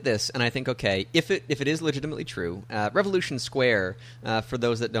I look at this and I think, okay, if it is legitimately true, Revolution Square, for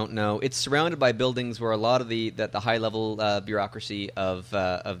those that don't know, it's surrounded by buildings where a lot of the high level bureaucracy of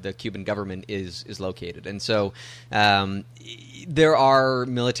the Cuban government is located, and so there are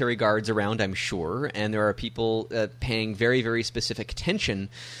military guards around, I'm sure, and there are people paying very, very specific attention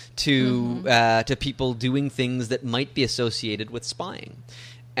to people doing things that might be associated with spying.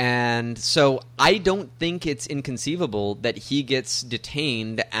 And so I don't think it's inconceivable that he gets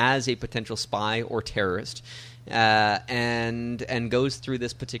detained as a potential spy or terrorist and goes through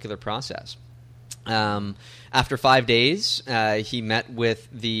this particular process. After 5 days, he met with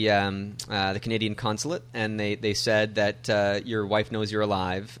the Canadian consulate, and they said that your wife knows you're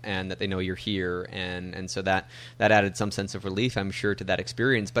alive and that they know you're here, and so that added some sense of relief, I'm sure, to that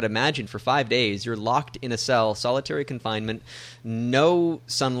experience. But imagine, for 5 days, you're locked in a cell, solitary confinement, no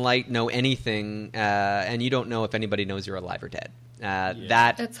sunlight, no anything, and you don't know if anybody knows you're alive or dead.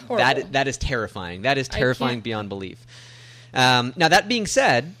 That's horrible. That is terrifying. That is terrifying beyond belief. Now, that being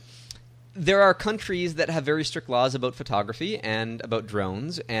said, there are countries that have very strict laws about photography and about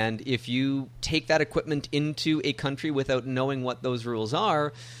drones, and if you take that equipment into a country without knowing what those rules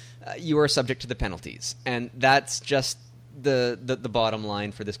are, you are subject to the penalties. And that's just the bottom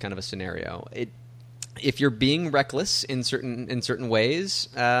line for this kind of a scenario. If you're being reckless in certain ways,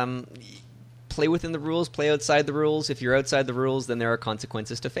 play within the rules, play outside the rules. If you're outside the rules, then there are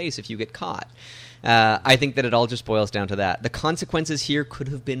consequences to face if you get caught. I think that it all just boils down to that. The consequences here could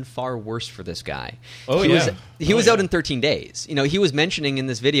have been far worse for this guy. He was out in 13 days. He was mentioning in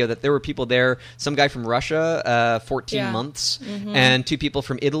this video that there were people there, some guy from Russia, 14 months, and 2 people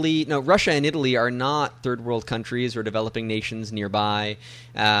from Italy. No, Russia and Italy are not third world countries or developing nations nearby.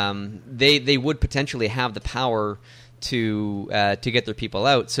 They would potentially have the power to get their people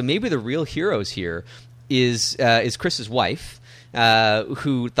out. So maybe the real heroes here is Chris's wife,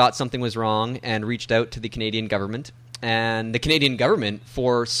 who thought something was wrong and reached out to the Canadian government. And the Canadian government,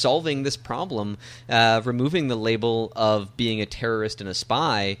 for solving this problem, removing the label of being a terrorist and a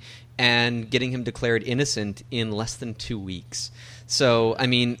spy, and getting him declared innocent in less than 2 weeks. So,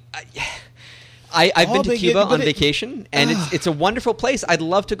 I've been to Cuba on vacation, and it's a wonderful place. I'd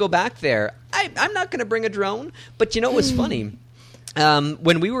love to go back there. I'm not going to bring a drone, but you know what's funny?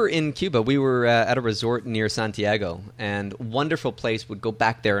 When we were in Cuba, we were at a resort near Santiago, and wonderful place, would go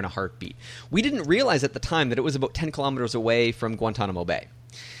back there in a heartbeat. We didn't realize at the time that it was about 10 kilometers away from Guantanamo Bay.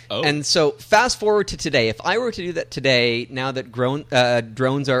 Oh. And so fast forward to today. If I were to do that today, now that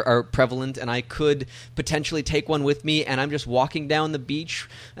drones are prevalent and I could potentially take one with me and I'm just walking down the beach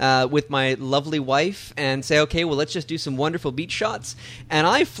with my lovely wife and say, okay, well, let's just do some wonderful beach shots, and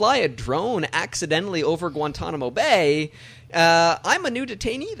I fly a drone accidentally over Guantanamo Bay, I'm a new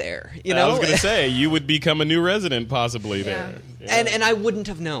detainee there. You know? I was going to say, you would become a new resident possibly there. Yeah. And I wouldn't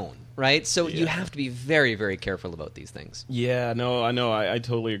have known. Right? So you have to be very, very careful about these things. Yeah, no, I know. I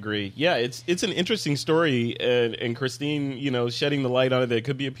totally agree. Yeah, it's an interesting story, and Christine, shedding the light on it that it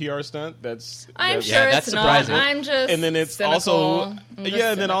could be a PR stunt. I'm sure it's surprising. Not. I'm just and then it's cynical. also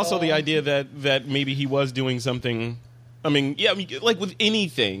and then also the idea that maybe he was doing something. I mean, like with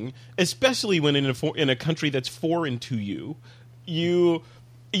anything, especially when in a country that's foreign to you, you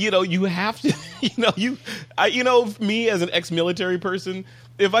have to, me as an ex-military person,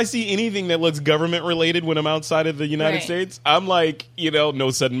 if I see anything that looks government related when I'm outside of the United States, I'm like, no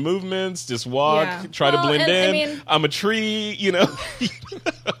sudden movements, just walk, try to blend in. I mean, I'm a tree,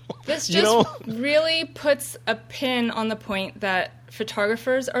 This just really puts a pin on the point that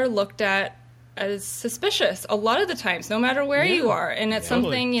photographers are looked at as suspicious a lot of the times, no matter where you are. And it's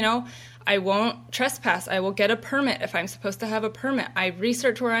something, I won't trespass. I will get a permit if I'm supposed to have a permit. I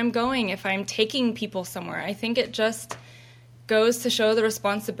research where I'm going if I'm taking people somewhere. I think it just goes to show the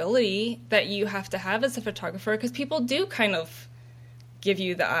responsibility that you have to have as a photographer, because people do kind of give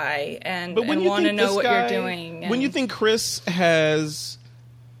you the eye and want to know what you're doing. When you think Chris has,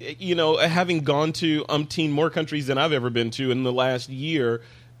 having gone to umpteen more countries than I've ever been to in the last year,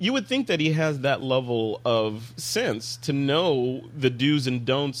 you would think that he has that level of sense to know the do's and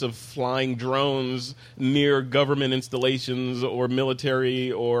don'ts of flying drones near government installations or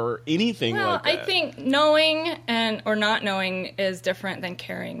military or anything like that. I think knowing or not knowing is different than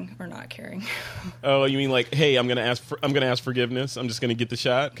caring or not caring. Oh, you mean like, hey, I'm going to ask forgiveness. I'm just going to get the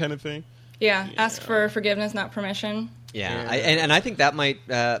shot kind of thing? Yeah, ask for forgiveness, not permission. Yeah, and I think that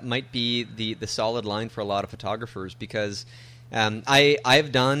might be the solid line for a lot of photographers, because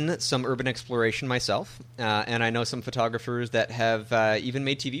I've done some urban exploration myself, and I know some photographers that have even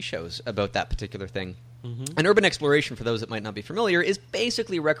made TV shows about that particular thing. Mm-hmm. And urban exploration, for those that might not be familiar, is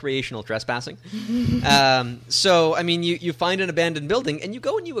basically recreational trespassing. So, I mean, you find an abandoned building, and you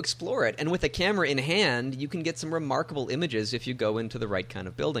go and you explore it. And with a camera in hand, you can get some remarkable images if you go into the right kind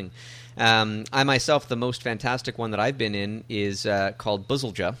of building. I myself, the most fantastic one that I've been in is called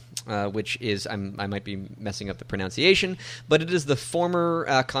Buzulja, which is, I might be messing up the pronunciation, but it is the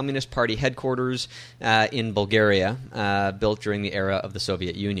former Communist Party headquarters in Bulgaria, built during the era of the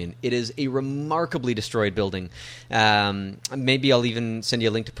Soviet Union. It is a remarkably destroyed building. Maybe I'll even send you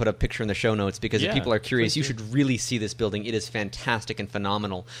a link to put a picture in the show notes, because if people are curious, you should really see this building. It is fantastic and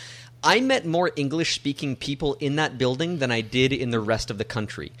phenomenal. I met more English-speaking people in that building than I did in the rest of the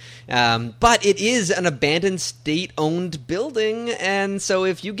country. But it is an abandoned state-owned building, and so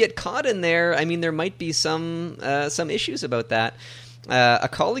if you get caught in there, I mean, there might be some issues about that. A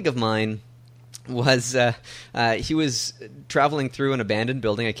colleague of mine was he was traveling through an abandoned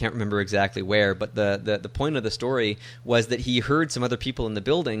building. I can't remember exactly where, but the point of the story was that he heard some other people in the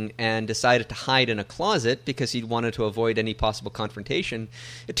building and decided to hide in a closet because he wanted to avoid any possible confrontation.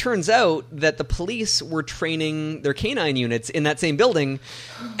 It turns out that the police were training their canine units in that same building,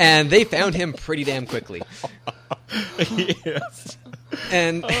 and they found him pretty damn quickly. Yes.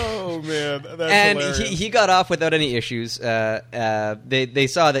 And oh man, that's hilarious. he got off without any issues. They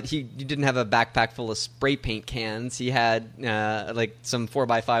saw that he didn't have a backpack full of spray paint cans. He had like some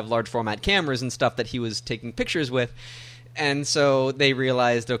 4x5 large format cameras and stuff that he was taking pictures with. And so they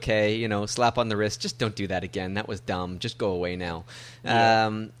realized, okay, slap on the wrist, just don't do that again. That was dumb. Just go away now.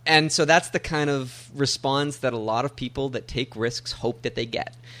 Yeah. And so that's the kind of response that a lot of people that take risks hope that they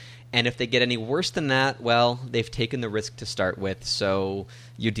get. And if they get any worse than that, well, they've taken the risk to start with, so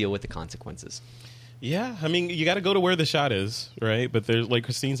you deal with the consequences. Yeah, I mean, you got to go to where the shot is, right? But there's, like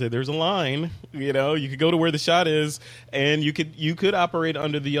Christine said, there's a line. You could go to where the shot is, and you could operate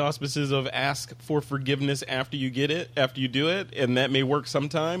under the auspices of ask for forgiveness after you do it, and that may work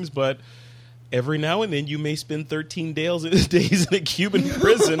sometimes, but every now and then you may spend 13 days in a Cuban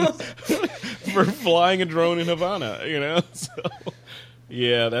prison for flying a drone in Havana, so...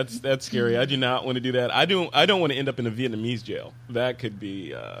 Yeah, that's scary. I do not want to do that. I don't want to end up in a Vietnamese jail. That could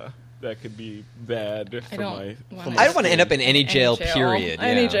be bad for my. I don't want to end up in any jail. Period.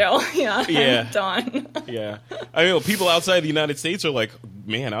 Any jail. Yeah. Yeah. Done. Yeah. I mean, people outside the United States are like,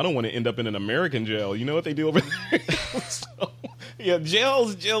 man, I don't want to end up in an American jail. You know what they do over there? So, yeah,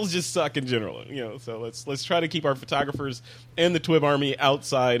 jails just suck in general. So let's try to keep our photographers and the TWIB Army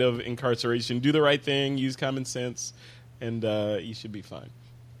outside of incarceration. Do the right thing. Use common sense, and you should be fine.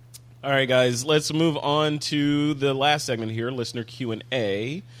 All right, guys, let's move on to the last segment here, listener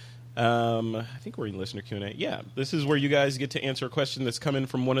Q&A. I think we're in listener Q&A. Yeah, this is where you guys get to answer a question that's come in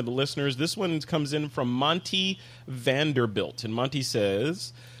from one of the listeners. This one comes in from Monty Vanderbilt, and Monty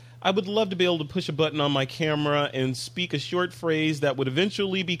says, I would love to be able to push a button on my camera and speak a short phrase that would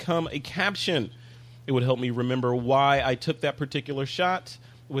eventually become a caption. It would help me remember why I took that particular shot.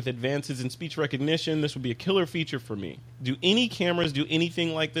 With advances in speech recognition, this would be a killer feature for me. Do any cameras do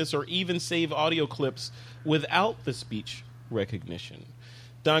anything like this or even save audio clips without the speech recognition?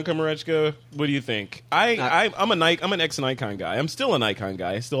 Don Komarechka, what do you think? I'm an ex-Nikon guy. I'm still a Nikon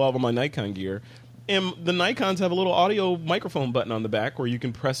guy. I still have all my Nikon gear. And the Nikons have a little audio microphone button on the back where you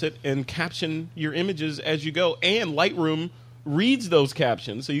can press it and caption your images as you go. And Lightroom reads those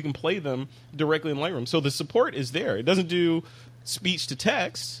captions so you can play them directly in Lightroom. So the support is there. It doesn't do speech to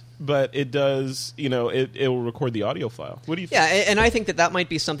text, but it does, it will record the audio file. What do you think? Yeah, and I think that might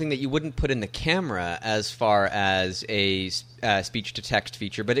be something that you wouldn't put in the camera as far as a speech to text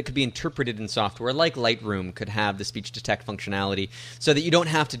feature, but it could be interpreted in software like Lightroom could have the speech to text functionality so that you don't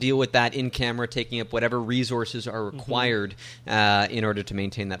have to deal with that in camera, taking up whatever resources are required in order to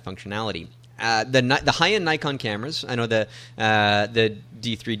maintain that functionality. The high-end Nikon cameras, I know the D3,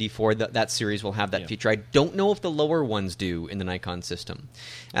 D4, that series will have that feature. I don't know if the lower ones do in the Nikon system.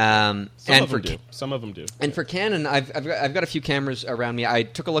 Some of them do. And for Canon, I've got a few cameras around me. I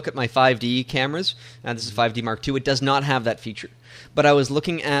took a look at my 5D cameras. This is 5D Mark II. It does not have that feature. But I was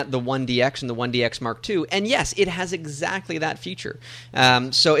looking at the 1DX and the 1DX Mark II, and yes, it has exactly that feature.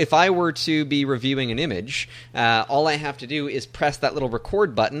 So if I were to be reviewing an image, all I have to do is press that little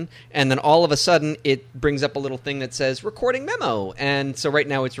record button, and then all of a sudden it brings up a little thing that says recording memo. And so right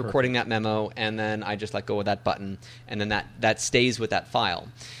now it's recording that memo, and then I just let go of that button, and then that stays with that file.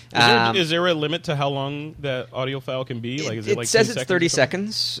 Is there a limit to how long that audio file can be? It says it's 30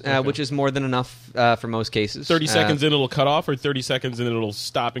 seconds, which is more than enough for most cases. 30 seconds and it'll cut off, or 30 seconds and it'll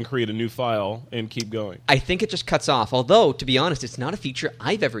stop and create a new file and keep going? I think it just cuts off, although, to be honest, it's not a feature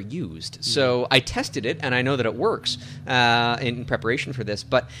I've ever used. So I tested it, and I know that it works in preparation for this,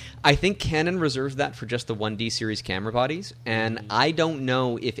 but I think Canon reserves that for just the 1D series camera bodies, and I don't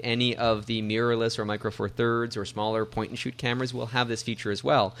know if any of the mirrorless or Micro Four Thirds or smaller point-and-shoot cameras will have this feature as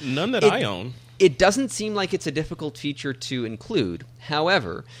well. None that I own. It doesn't seem like it's a difficult feature to include.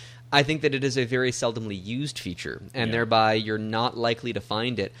 However, I think that it is a very seldomly used feature, and thereby you're not likely to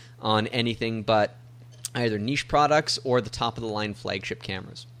find it on anything but either niche products or the top-of-the-line flagship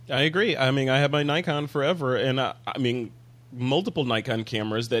cameras. I agree. I mean, I have my Nikon forever, and multiple Nikon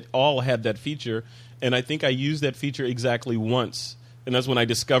cameras that all had that feature, and I think I used that feature exactly once, and that's when I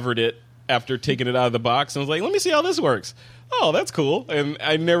discovered it after taking it out of the box, and I was like, let me see how this works. Oh, that's cool. And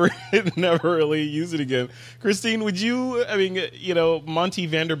I never really use it again. Christine, would you, Monty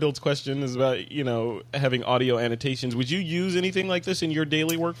Vanderbilt's question is about, having audio annotations. Would you use anything like this in your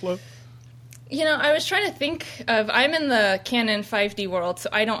daily workflow? I was trying to think of, I'm in the Canon 5D world, so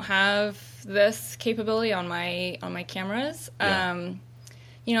I don't have this capability on my cameras. Yeah.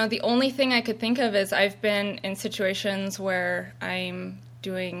 The only thing I could think of is I've been in situations where I'm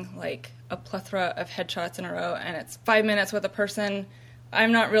doing a plethora of headshots in a row, and it's 5 minutes with a person.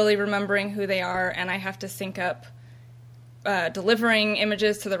 I'm not really remembering who they are, and I have to sync up delivering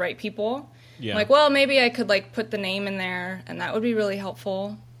images to the right people. Yeah. I'm like, well, maybe I could put the name in there, and that would be really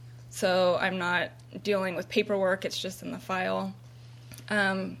helpful. So I'm not dealing with paperwork, it's just in the file.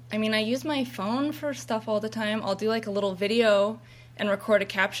 I use my phone for stuff all the time. I'll do a little video and record a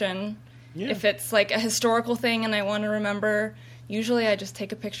caption. Yeah. If it's a historical thing and I want to remember, usually I just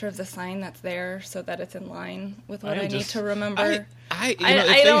take a picture of the sign that's there so that it's in line with what I need to remember. I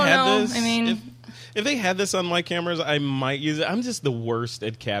don't know. If they had this on my cameras, I might use it. I'm just the worst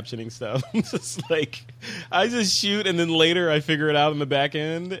at captioning stuff. I'm just I just shoot, and then later I figure it out in the back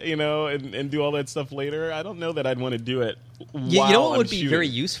end, and do all that stuff later. I don't know that I'd want to do it while You know what I'm would shooting. be very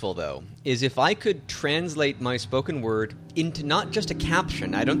useful, though, is if I could translate my spoken word into not just a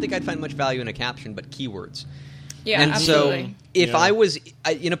caption. I don't think I'd find much value in a caption, but keywords. Yeah, and absolutely. so if I was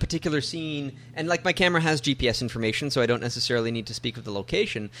in a particular scene, and like my camera has GPS information, so I don't necessarily need to speak of the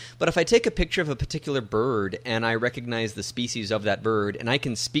location, but if I take a picture of a particular bird and I recognize the species of that bird, and I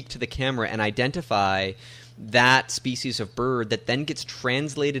can speak to the camera and identify that species of bird that then gets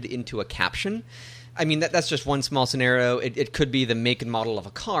translated into a caption. I mean, that's just one small scenario. It could be the make and model of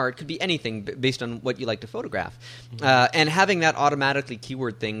a car. It could be anything based on what you like to photograph. And having that automatically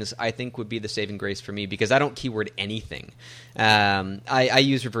keyword things, I think, would be the saving grace for me, because I don't keyword anything. I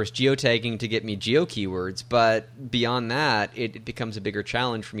use reverse geotagging to get me geo keywords, but beyond that, it becomes a bigger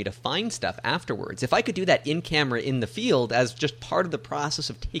challenge for me to find stuff afterwards. If I could do that in camera in the field as just part of the process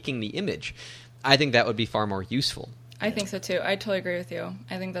of taking the image, I think that would be far more useful. I think so too. I totally agree with you.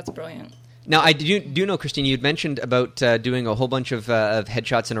 I think that's brilliant. Now, I do know, Christine, you'd mentioned about doing a whole bunch of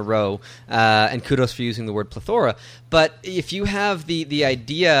headshots in a row, and kudos for using the word plethora. But if you have the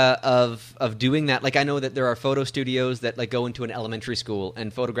idea of doing that, like I know that there are photo studios that like go into an elementary school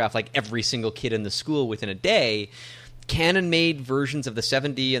and photograph like every single kid in the school within a day. Canon made versions of the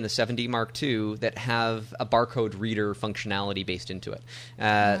 7D and the 7D Mark II that have a barcode reader functionality based into it.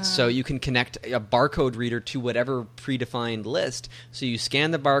 So you can connect a barcode reader to whatever predefined list. So you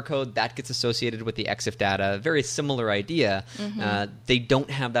scan the barcode, that gets associated with the EXIF data. Very similar idea. They don't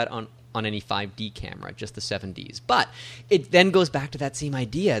have that on any 5D camera, just the 7Ds. But it then goes back to that same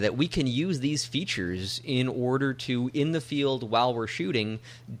idea that we can use these features in order to, in the field while we're shooting,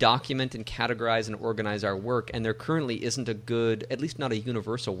 document and categorize and organize our work, and there currently isn't a good, at least not a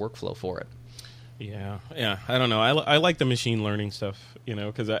universal workflow for it. Yeah. I don't know. I like the machine learning stuff,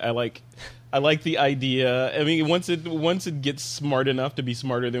 because I like the idea. I mean, once it gets smart enough to be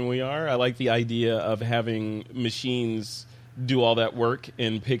smarter than we are, I like the idea of having machines do all that work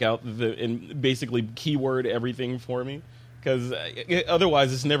and pick out and basically keyword everything for me, because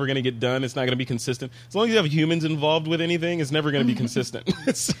otherwise it's never going to get done. It's not going to be consistent. As long as you have humans involved with anything, it's never going to be consistent.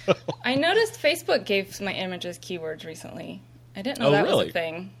 So. I noticed Facebook gave my images keywords recently. I didn't know that was a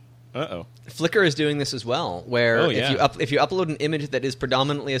thing. Uh-oh. Flickr is doing this as well, where if you upload an image that is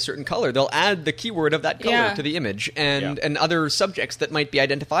predominantly a certain color, they'll add the keyword of that color to the image and other subjects that might be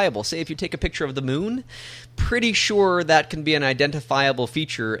identifiable. Say if you take a picture of the moon, pretty sure that can be an identifiable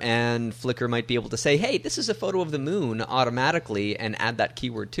feature, and Flickr might be able to say, hey, this is a photo of the moon automatically, and add that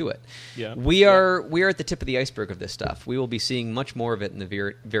keyword to it. Yeah. We are at the tip of the iceberg of this stuff. We will be seeing much more of it in the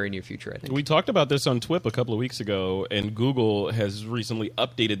very, very near future, I think. We talked about this on TWIP a couple of weeks ago, and Google has recently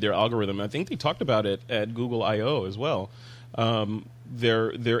updated their algorithm. I think they talked about it at Google I/O as well.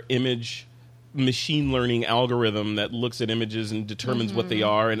 Their image machine learning algorithm that looks at images and determines what they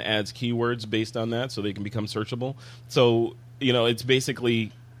are and adds keywords based on that so they can become searchable. So, it's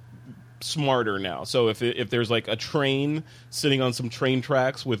basically smarter now. So if there's like a train sitting on some train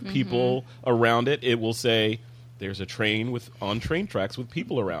tracks with people around it, it will say there's a train on train tracks with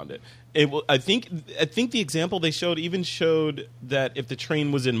people around it. It will. I think the example they showed that if the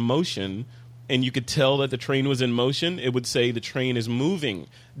train was in motion and you could tell that the train was in motion, it would say the train is moving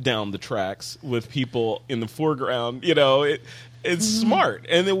down the tracks with people in the foreground. It's smart.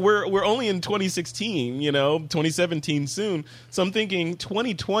 And then we're only in 2016, 2017 soon. So I'm thinking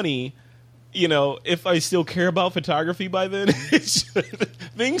 2020, if I still care about photography by then,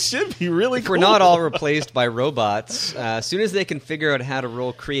 things should be really cool. If we're not all replaced by robots, as soon as they can figure out how to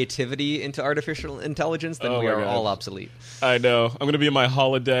roll creativity into artificial intelligence, then we are all obsolete. I know. I'm going to be in my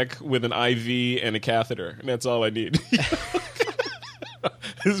holodeck with an IV and a catheter, and that's all I need.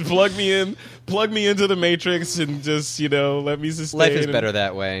 Just plug me into the Matrix, and just let me sustain. Life is better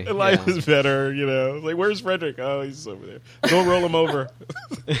that way. Life is better, Like, where's Frederick? Oh, he's over there. Go roll him over.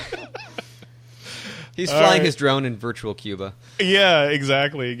 He's flying his drone in virtual Cuba. Yeah,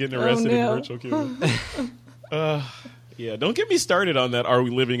 exactly. Getting arrested in virtual Cuba. Yeah, don't get me started on that "are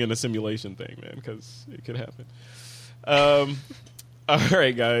we living in a simulation" thing, man, because it could happen. All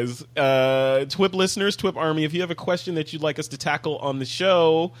right, guys. TWIP listeners, TWIP Army, if you have a question that you'd like us to tackle on the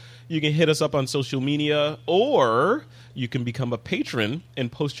show, you can hit us up on social media, or you can become a patron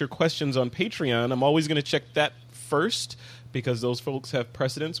and post your questions on Patreon. I'm always going to check that first, because those folks have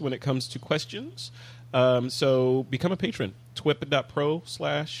precedence when it comes to questions. So become a patron,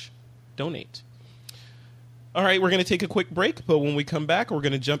 twip.pro/donate. All right, we're going to take a quick break, but when we come back, we're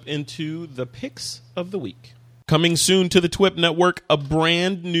going to jump into the picks of the week. Coming soon to the TWIP network, a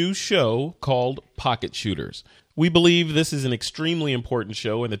brand new show called Pocket Shooters. We believe this is an extremely important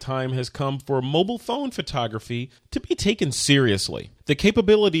show, and the time has come for mobile phone photography to be taken seriously. The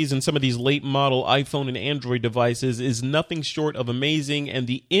capabilities in some of these late model iPhone and Android devices is nothing short of amazing, and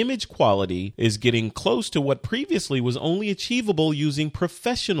the image quality is getting close to what previously was only achievable using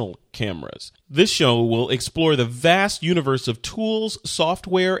professional cameras. This show will explore the vast universe of tools,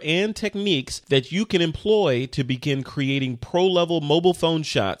 software, and techniques that you can employ to begin creating pro-level mobile phone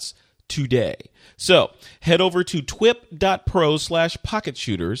shots today. So, head over to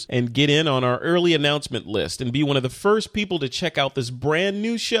twip.pro/pocketshooters and get in on our early announcement list and be one of the first people to check out this brand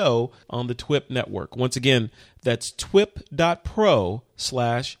new show on the TWIP network. Once again, that's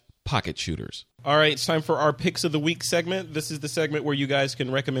twip.pro/pocketshooters. All right, it's time for our Picks of the Week segment. This is the segment where you guys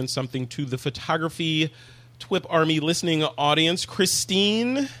can recommend something to the photography TWIP Army listening audience.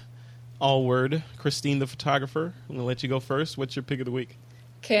 Christine Alward, Christine the photographer, I'm going to let you go first. What's your pick of the week?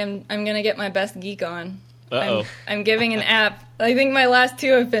 Okay, I'm going to get my best geek on. Uh-oh. I'm giving an app. I think my last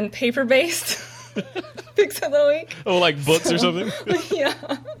two have been paper-based picks of the week. Oh, like books or something? Yeah.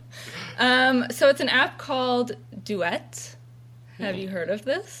 So it's an app called Duet. Have you heard of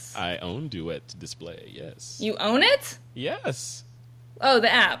this? I own Duet Display, yes. You own it? Yes. Oh,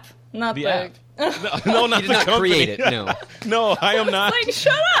 the app, not The the app. No, not You did the not company. create it, no. No, I am not. Like,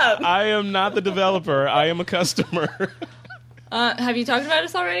 shut up! I am not the developer. I am a customer. Have you talked about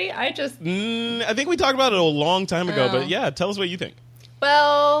this already? I think we talked about it a long time ago, but yeah, tell us what you think.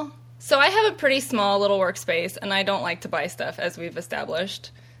 Well, so I have a pretty small little workspace, and I don't like to buy stuff, as we've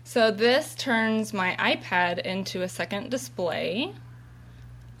established. So this turns my iPad into a second display,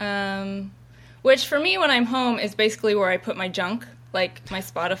 which for me, when I'm home, is basically where I put my junk, like my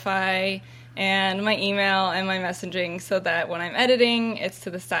Spotify and my email and my messaging, so that when I'm editing, it's to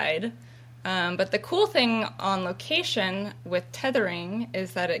the side. But the cool thing on location with tethering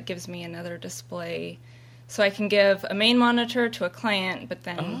is that it gives me another display. So I can give a main monitor to a client, but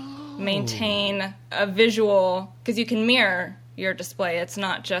then maintain a visual, because you can mirror your display. It's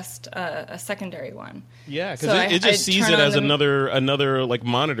not just a secondary one. Yeah, because So it just sees turn it on as the- another like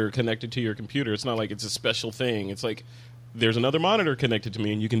monitor connected to your computer. It's not like it's a special thing. It's like there's another monitor connected to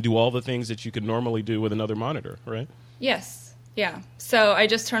me, and you can do all the things that you could normally do with another monitor, right? Yes. Yeah. So I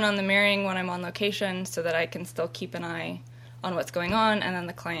just turn on the mirroring when I'm on location so that I can still keep an eye on what's going on, and then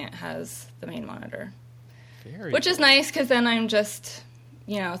the client has the main monitor. Which is nice, because then I'm just,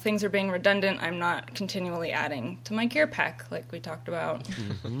 things are being redundant. I'm not continually adding to my gear pack like we talked about.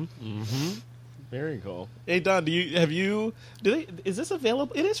 Very cool. Hey Don, is this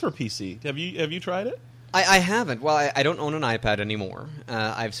available? It is for PC. Have you tried it? I haven't. Well, I don't own an iPad anymore.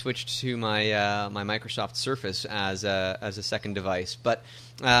 I've switched to my my Microsoft Surface as a second device. But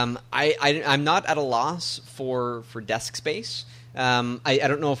I'm not at a loss for desk space. I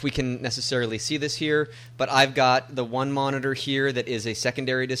don't know if we can necessarily see this here, but I've got the one monitor here that is a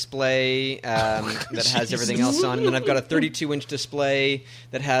secondary display that has everything else on. And then I've got a 32-inch display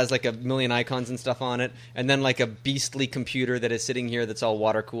that has like a million icons and stuff on it. And then like a beastly computer that is sitting here that's all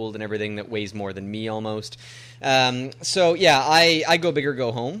water-cooled and everything that weighs more than me almost. So, yeah, I go big or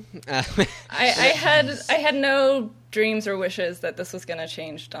go home. I had no dreams or wishes that this was going to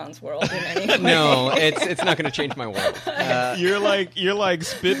change Don's world in any way. No, it's not going to change my world. You're like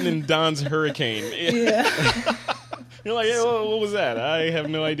spitting in Don's hurricane. Yeah. You're like, hey, what was that? I have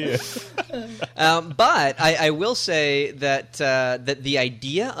no idea. But I will say that that the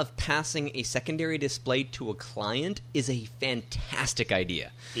idea of passing a secondary display to a client is a fantastic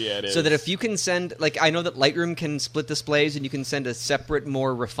idea. Yeah, it is. So that if you can send, like, I know that Lightroom can split displays, and you can send a separate,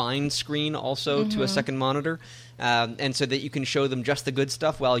 more refined screen also to a second monitor, and so that you can show them just the good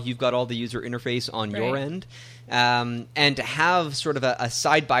stuff while you've got all the user interface on your end. And to have sort of a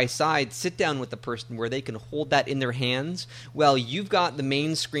side-by-side sit-down with the person where they can hold that in their hands while you've got the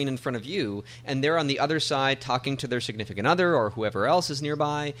main screen in front of you, and they're on the other side talking to their significant other or whoever else is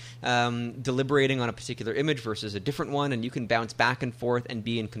nearby, deliberating on a particular image versus a different one, and you can bounce back and forth and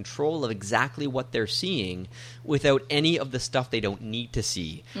be in control of exactly what they're seeing without any of the stuff they don't need to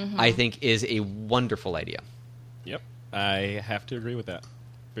see, I think is a wonderful idea. Yep, I have to agree with that.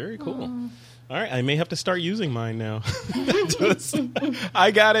 Very cool. All right, I may have to start using mine now.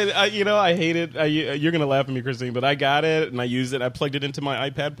 I got it. I hate it. You're going to laugh at me, Christine, but I got it, and I used it. I plugged it into my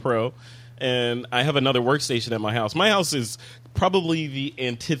iPad Pro, and I have another workstation at my house. My house is probably the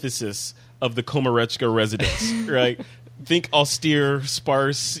antithesis of the Komarechka residence, right? Think austere,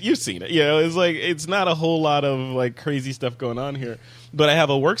 sparse. You've seen it. It's like it's not a whole lot of like crazy stuff going on here. But I have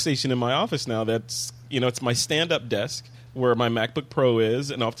a workstation in my office now that's, it's my stand-up desk. where my MacBook Pro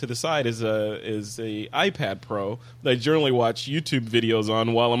is, and off to the side is a iPad Pro that I generally watch YouTube videos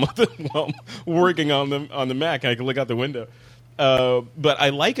on while I'm working on the Mac. I can look out the window. But I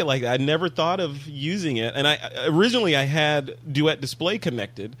like it like that. I never thought of using it, and originally I had Duet Display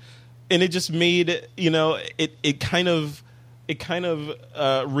connected, and it just made it kind of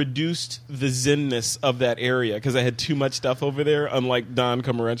reduced the zen-ness of that area because I had too much stuff over there. Unlike Don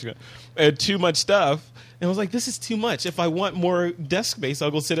Komarechka, I had too much stuff, and I was like, "This is too much. If I want more desk space, I'll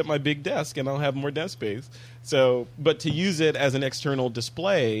go sit at my big desk, and I'll have more desk space." So, but to use it as an external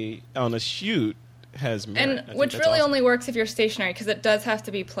display on a shoot has merit. And which really only works if you're stationary because it does have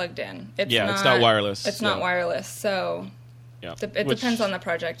to be plugged in. It's not wireless. It's not wireless, so yeah. It depends on the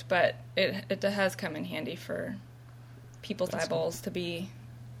project, but it has come in handy for people's eyeballs to be.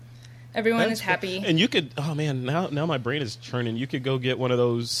 Everyone is happy. And you could, oh man, now my brain is churning. You could go get one of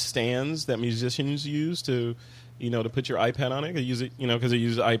those stands that musicians use to put your iPad on it. They use it, because they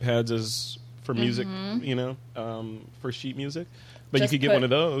use iPads for music, for sheet music. But you could get one of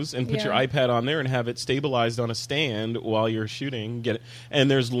those and put your iPad on there and have it stabilized on a stand while you're shooting. Get it.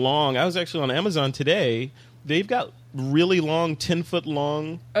 And there's I was actually on Amazon today. They've got really long, 10-foot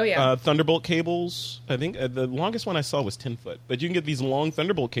long Thunderbolt cables. I think the longest one I saw was 10 foot. But you can get these long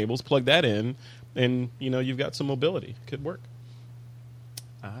Thunderbolt cables, plug that in, and you've got some mobility. Could work.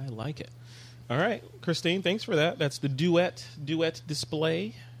 I like it. All right, Christine, thanks for that. That's the Duet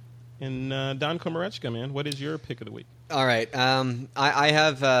Display. And Don Komarechka, man, what is your pick of the week? All right, I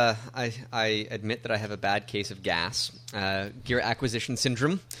have. I admit that I have a bad case of gas, gear acquisition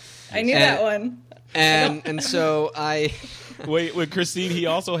syndrome. I knew that one. And so I... Wait, with Christine, he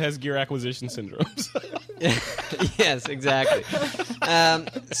also has gear acquisition syndromes. Yes, exactly.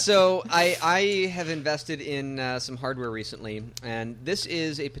 So I have invested in some hardware recently, and this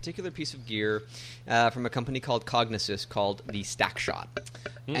is a particular piece of gear from a company called Cognisys called the StackShot.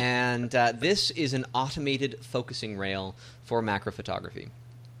 And this is an automated focusing rail for macro photography.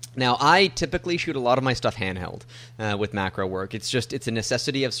 Now, I typically shoot a lot of my stuff handheld with macro work. It's a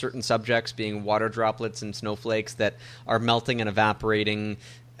necessity of certain subjects, being water droplets and snowflakes that are melting and evaporating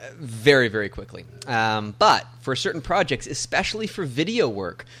very, very quickly. But for certain projects, especially for video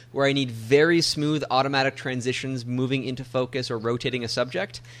work, where I need very smooth automatic transitions moving into focus or rotating a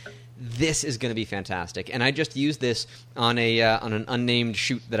subject, this is going to be fantastic. And I just used this on an unnamed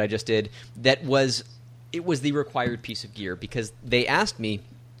shoot that I just did. It was the required piece of gear because they asked me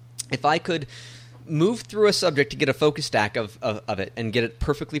if I could move through a subject to get a focus stack of it and get it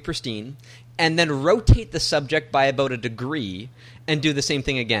perfectly pristine, and then rotate the subject by about a degree and do the same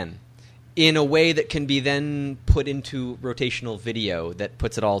thing again in a way that can be then put into rotational video that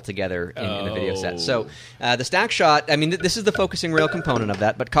puts it all together in a video set. So the StackShot, I mean, this is the focusing rail component of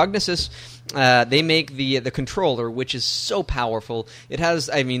that, but Cognisys, they make the controller, which is so powerful. It has,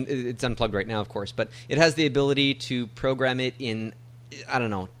 I mean, it's unplugged right now, of course, but it has the ability to program it in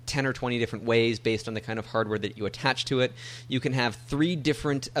 10 or 20 different ways based on the kind of hardware that you attach to it. You can have 3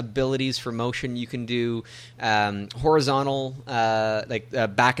 different abilities for motion. You can do horizontal,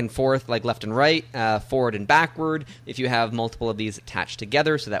 back and forth, like left and right, forward and backward, if you have multiple of these attached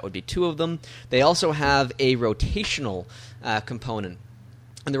together, so that would be 2 of them. They also have a rotational component.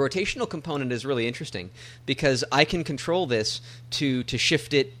 And the rotational component is really interesting because I can control this to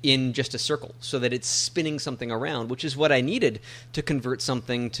shift it in just a circle so that it's spinning something around, which is what I needed to convert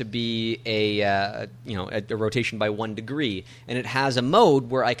something to be a rotation by 1 degree. And it has a mode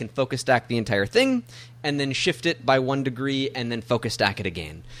where I can focus stack the entire thing and then shift it by 1 degree and then focus stack it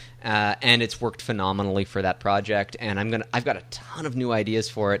again. And it's worked phenomenally for that project, and I've got a ton of new ideas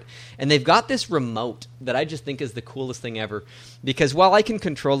for it. And they've got this remote that I just think is the coolest thing ever, because while I can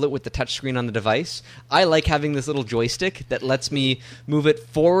control it with the touchscreen on the device, I like having this little joystick that lets me move it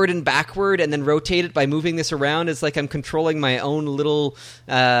forward and backward and then rotate it by moving this around. It's like I'm controlling my own little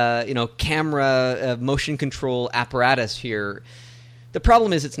camera motion control apparatus here. The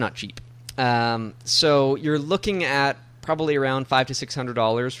problem is it's not cheap. So you're looking at probably around $500 to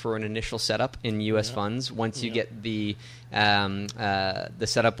 $600 for an initial setup in U.S. funds. Once you get the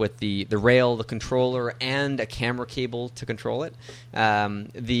setup with the rail, the controller, and a camera cable to control it.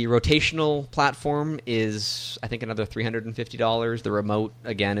 The rotational platform is, I think, another $350. The remote,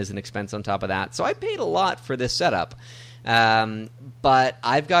 again, is an expense on top of that. So I paid a lot for this setup. But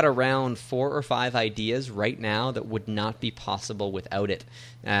I've got around 4 or 5 ideas right now that would not be possible without it,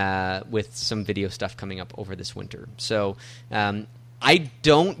 with some video stuff coming up over this winter. So I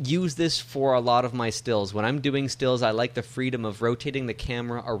don't use this for a lot of my stills. When I'm doing stills, I like the freedom of rotating the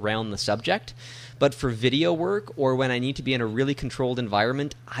camera around the subject. But for video work or when I need to be in a really controlled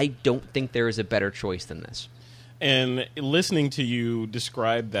environment, I don't think there is a better choice than this. And listening to you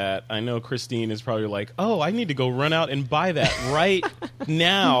describe that, I know Christine is probably like, "Oh, I need to go run out and buy that right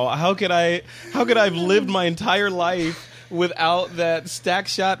now. How could I have lived my entire life without that stack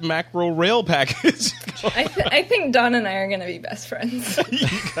shot macro rail package?" I think Don and I are going to be best friends. You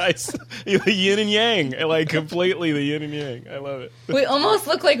guys, you're the yin and yang, like completely the yin and yang. I love it. We almost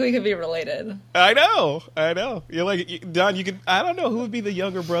look like we could be related. I know. You're like, Don, you could, I don't know who would be the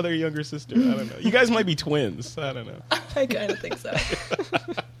younger brother or younger sister. I don't know. You guys might be twins. I don't know. I kind of think so.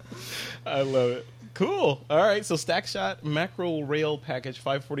 I love it. Cool. All right. So stack shot macro rail package,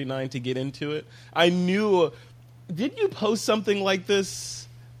 $549 to get into it. I knew. Did you post something like this?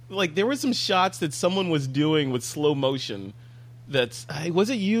 Like there were some shots that someone was doing with slow motion. Was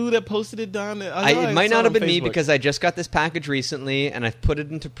it you that posted it, Don? It might not have been me because I just got this package recently and I've put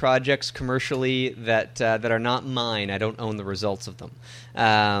it into projects commercially that are not mine. I don't own the results of them.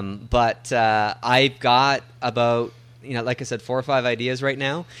 But I've got about, like I said, 4 or 5 ideas right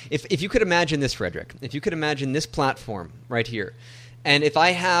now. If you could imagine this, Frederick, if you could imagine this platform right here, and if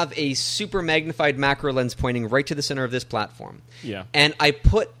I have a super magnified macro lens pointing right to the center of this platform, and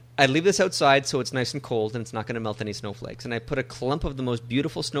I leave this outside so it's nice and cold and it's not going to melt any snowflakes, and I put a clump of the most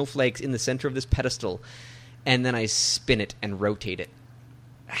beautiful snowflakes in the center of this pedestal, and then I spin it and rotate it.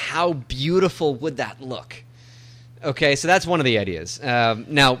 How beautiful would that look? Okay, so that's one of the ideas.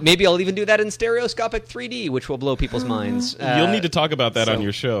 Now, maybe I'll even do that in stereoscopic 3D, which will blow people's minds. You'll need to talk about that on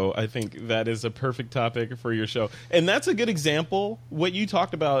your show. I think that is a perfect topic for your show. And that's a good example, what you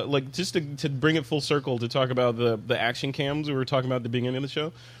talked about, like just to bring it full circle, to talk about the action cams we were talking about at the beginning of the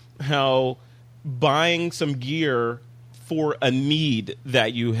show, how buying some gear for a need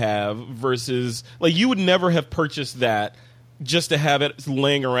that you have versus, like, you would never have purchased that just to have it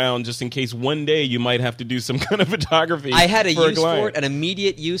laying around just in case one day you might have to do some kind of photography. I had a use for it, an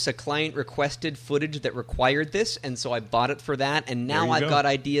immediate use. A client requested footage that required this, and so I bought it for that, and now I've got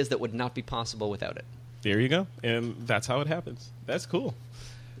ideas that would not be possible without it. There you go. And that's how it happens. That's cool.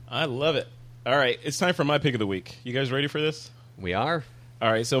 I love it. All right, it's time for my pick of the week. You guys ready for this? We are.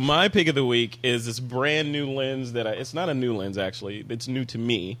 All right, so my pick of the week is this brand new lens that it's not a new lens, actually. It's new to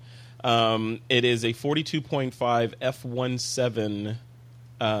me. It is a 42.5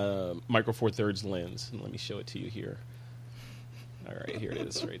 f1.7 micro four thirds lens. And let me show it to you here. All right, here it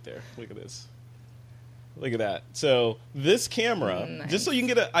is right there. Look at this. Look at that. So this camera, just so you can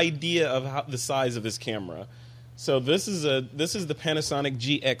get an idea of the size of this camera. So this is the Panasonic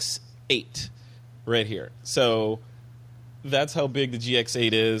GX8 right here. So that's how big the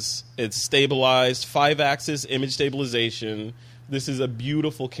GX8 is. It's stabilized, 5-axis image stabilization. This is a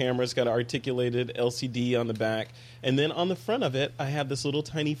beautiful camera. It's got an articulated LCD on the back. And then on the front of it, I have this little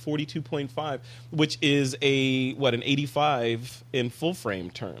tiny 42.5, which is an 85 in full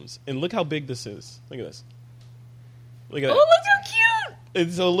frame terms. And look how big this is. Look at this. Look at that. Oh, look how cute!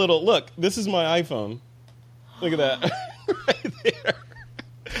 It's a little, look, this is my iPhone. Look at that. Right there.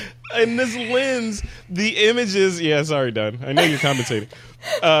 And this lens, the images, sorry, Don. I know you're compensating.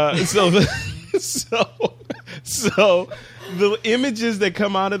 So the images that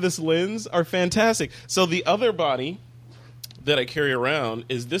come out of this lens are fantastic. So the other body that I carry around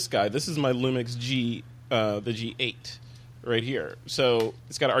is this guy. This is my Lumix G, the G8 right here. So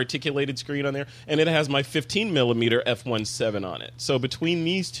it's got an articulated screen on there, and it has my 15mm f1.7 on it. So between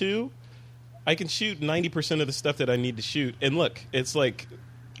these two, I can shoot 90% of the stuff that I need to shoot. And look, it's like...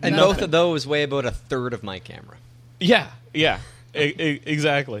 And both of those weigh about a third of my camera. Yeah.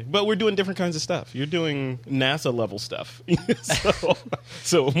 Exactly. But we're doing different kinds of stuff. You're doing NASA level stuff.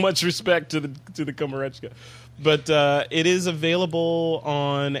 so much respect to the Komarechka. But it is available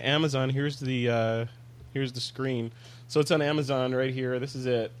on Amazon. Here's the screen. So it's on Amazon right here. This is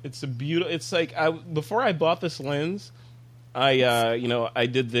it. It's a beautiful. It's like before I bought this lens, I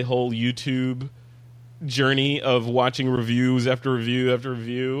did the whole YouTube journey of watching reviews after review after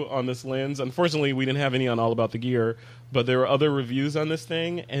review on this lens. Unfortunately, we didn't have any on All About the Gear, but there were other reviews on this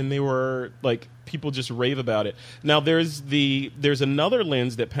thing, and they were like, people just rave about it. Now there's another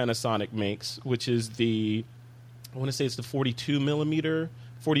lens that Panasonic makes, which is I want to say it's the 42mm,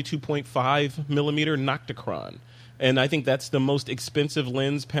 42.5mm Nocticron. And I think that's the most expensive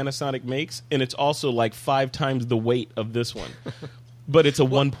lens Panasonic makes, and it's also like 5 times the weight of this one. But it's a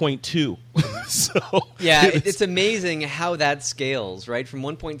 1.2. So yeah, it's amazing how that scales, right? From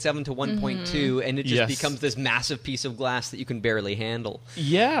 1.7 to 1.2, and it just becomes this massive piece of glass that you can barely handle.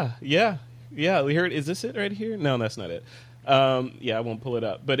 Yeah. We heard. Is this it right here? No, that's not it. I won't pull it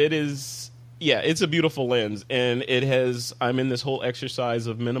up. But it is. Yeah, it's a beautiful lens, and I'm in this whole exercise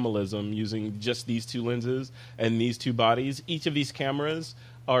of minimalism using just these 2 lenses and these 2 bodies. Each of these cameras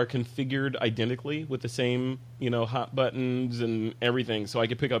are configured identically with the same, hot buttons and everything. So I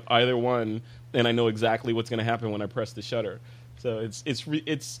could pick up either one, and I know exactly what's going to happen when I press the shutter. So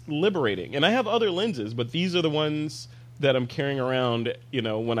it's liberating. And I have other lenses, but these are the ones that I'm carrying around,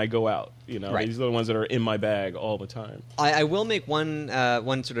 when I go out. Right. These are the ones that are in my bag all the time. I will make one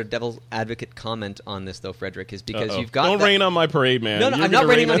sort of devil's advocate comment on this, though, Frederick, is because you've got... Don't rain on my parade, man. No, I'm not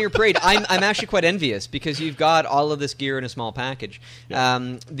raining on your parade. I'm actually quite envious because you've got all of this gear in a small package.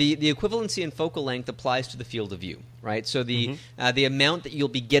 Yeah. The equivalency in focal length applies to the field of view, right? So the amount that you'll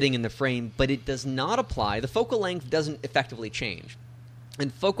be getting in the frame, but it does not apply. The focal length doesn't effectively change.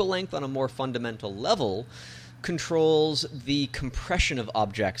 And focal length on a more fundamental level controls the compression of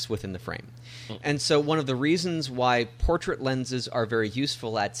objects within the frame. And so one of the reasons why portrait lenses are very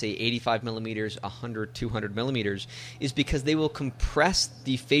useful at, say, 85 millimeters, 100, 200 millimeters, is because they will compress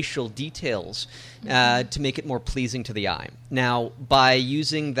the facial details to make it more pleasing to the eye. Now, by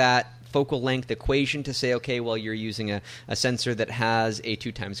using that focal length equation to say, okay, well, you're using a sensor that has a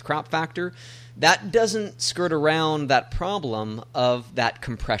 2 times crop factor, that doesn't skirt around that problem of that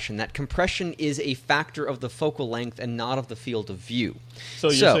compression. That compression is a factor of the focal length and not of the field of view. So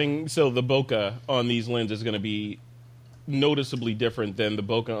you're saying the bokeh on these lenses is going to be noticeably different than the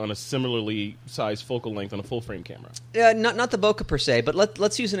bokeh on a similarly sized focal length on a full frame camera. Not the bokeh per se, but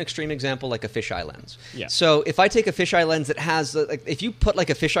let's use an extreme example like a fisheye lens. Yeah. So if I take a fisheye lens that has, if you put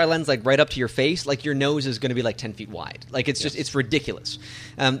like a fisheye lens like right up to your face, like your nose is going to be like 10 feet wide. Like it's just, it's ridiculous.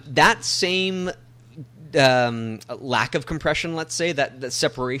 That same lack of compression, let's say, that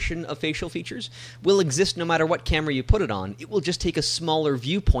separation of facial features will exist no matter what camera you put it on. It will just take a smaller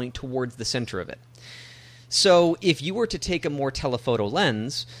viewpoint towards the center of it. So if you were to take a more telephoto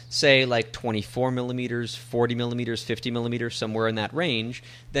lens, say like 24 millimeters, 40 millimeters, 50 millimeters, somewhere in that range,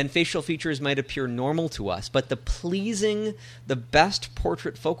 then facial features might appear normal to us. But the best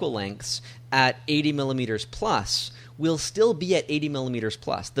portrait focal lengths at 80 millimeters plus will still be at 80 millimeters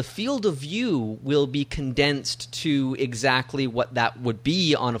plus. The field of view will be condensed to exactly what that would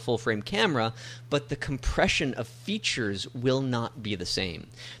be on a full-frame camera, but the compression of features will not be the same.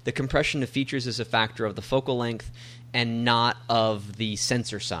 The compression of features is a factor of the focal length and not of the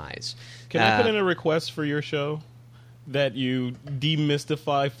sensor size. Can I put in a request for your show? That you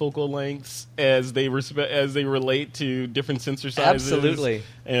demystify focal lengths as they relate to different sensor sizes, absolutely,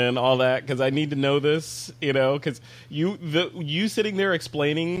 and all that, because I need to know this, because you sitting there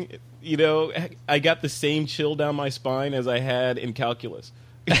explaining, I got the same chill down my spine as I had in calculus.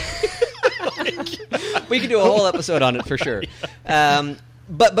 We could do a whole episode on it for sure. Yeah.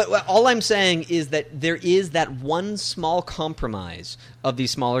 But all I'm saying is that there is that one small compromise of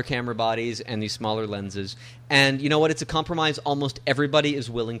these smaller camera bodies and these smaller lenses. And you know what? It's a compromise almost everybody is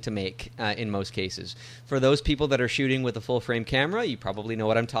willing to make in most cases. For those people that are shooting with a full-frame camera, you probably know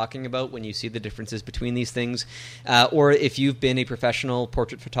what I'm talking about when you see the differences between these things. Or if you've been a professional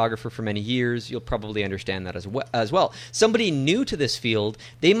portrait photographer for many years, you'll probably understand that as well. Somebody new to this field,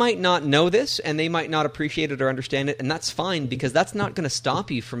 they might not know this, and they might not appreciate it or understand it, and that's fine, because that's not going to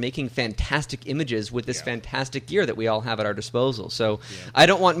stop you from making fantastic images with this fantastic gear that we all have at our disposal. So I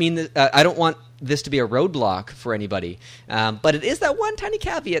don't want this to be a roadblock for anybody. But it is that one tiny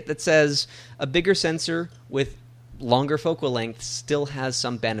caveat that says a bigger sensor with longer focal length still has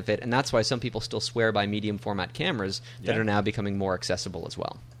some benefit, and that's why some people still swear by medium format cameras that are now becoming more accessible as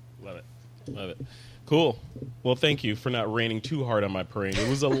well. Love it. Cool. Well, thank you for not raining too hard on my parade. It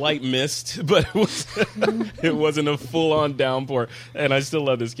was a light mist, but it wasn't a full-on downpour. And I still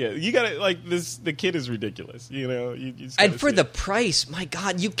love this kid. You got to, the kid is ridiculous. You and for the price, my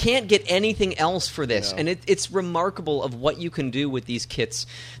God, you can't get anything else for this. No. And it's remarkable of what you can do with these kits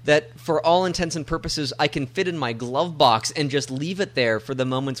that, for all intents and purposes, I can fit in my glove box and just leave it there for the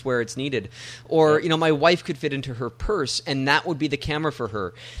moments where it's needed. Or, my wife could fit into her purse, and that would be the camera for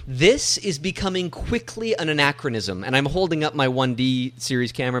her. This is becoming quickly an anachronism, and I'm holding up my 1D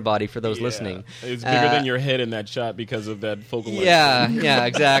series camera body for those listening. It's bigger than your head in that shot because of that focal length. Yeah,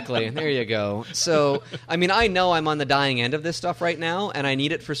 exactly. There you go. So, I know I'm on the dying end of this stuff right now, and I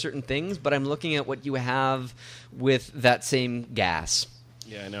need it for certain things, but I'm looking at what you have with that same gas.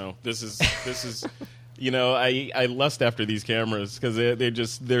 Yeah, I know. This is I lust after these cameras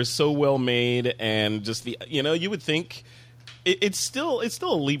because they're so well made, and just you would think it's still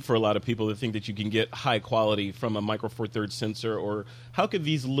a leap for a lot of people to think that you can get high quality from a Micro Four Thirds sensor, or how could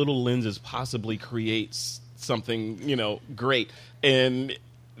these little lenses possibly create something great? And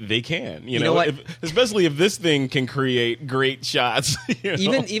they can, especially if this thing can create great shots.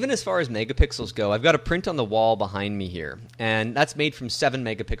 Even as far as megapixels go, I've got a print on the wall behind me here, and that's made from 7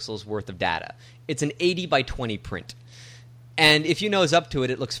 megapixels worth of data. It's an 80 by 20 print. And if you nose up to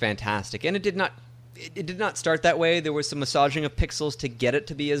it, it looks fantastic. And it did not start that way. There was some massaging of pixels to get it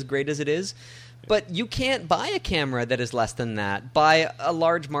to be as great as it is. But you can't buy a camera that is less than that by a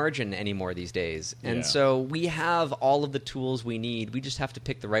large margin anymore these days. And so we have all of the tools we need. We just have to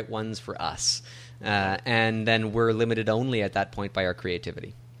pick the right ones for us. And then we're limited only at that point by our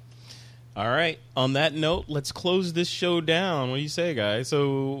creativity. All right. On that note, let's close this show down. What do you say, guys?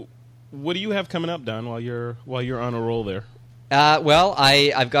 So what do you have coming up, Don, while you're on a roll there? Well,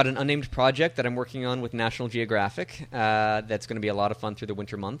 I've got an unnamed project that I'm working on with National Geographic that's going to be a lot of fun through the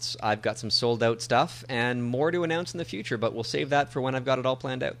winter months. I've got some sold-out stuff and more to announce in the future, but we'll save that for when I've got it all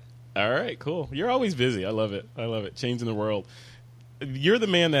planned out. All right, cool. You're always busy. I love it. Changing the world. You're the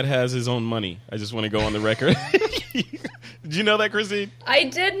man that has his own money. I just want to go on the record. Did you know that, Christine? I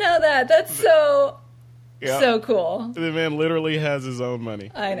did know that. That's so cool. The man literally has his own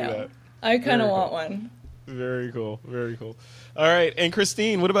money. I know. I kind of want one. Very cool. Very cool. All right, and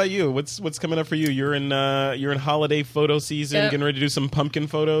Christine, what about you? What's coming up for you? You're in holiday photo season, getting ready to do some pumpkin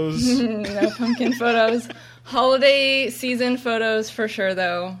photos. No pumpkin photos. Holiday season photos for sure,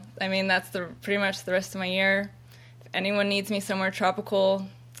 though. I mean, that's pretty much the rest of my year. If anyone needs me somewhere tropical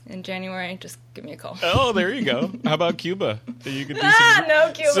in January, just give me a call. Oh, there you go. How about Cuba? You could do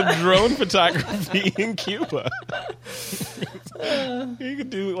Cuba. Some drone photography in Cuba. You could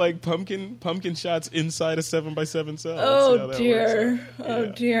do like pumpkin shots inside a 7x7 cell. Oh dear. Oh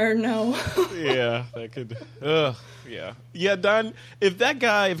dear, no. Yeah, that could. Yeah, Don.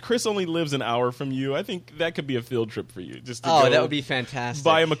 If Chris only lives an hour from you, I think that could be a field trip for you. Just to go that would be fantastic.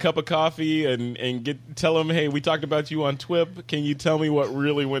 Buy him a cup of coffee and tell him, hey, we talked about you on TWIP. Can you tell me what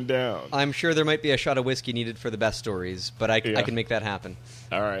really went down? I'm sure there might be a shot of whiskey needed for the best stories, but I can make that happen.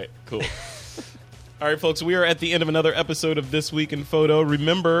 All right, cool. All right, folks, we are at the end of another episode of This Week in Photo.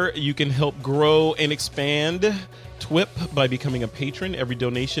 Remember, you can help grow and expand TWIP by becoming a patron. Every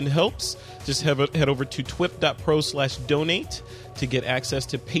donation helps. Just head over to twip.pro/donate to get access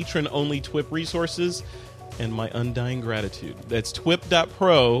to patron-only TWIP resources and my undying gratitude. That's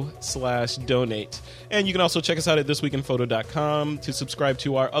twip.pro/donate. And you can also check us out at thisweekinphoto.com to subscribe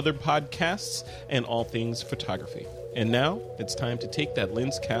to our other podcasts and all things photography. And now it's time to take that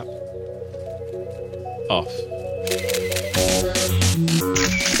lens cap off.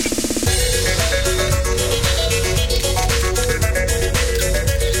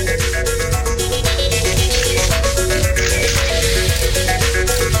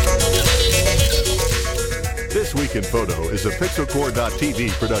 This Week in Photo is a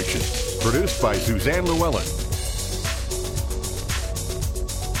Pixelcore.tv production, produced by Suzanne Llewellyn.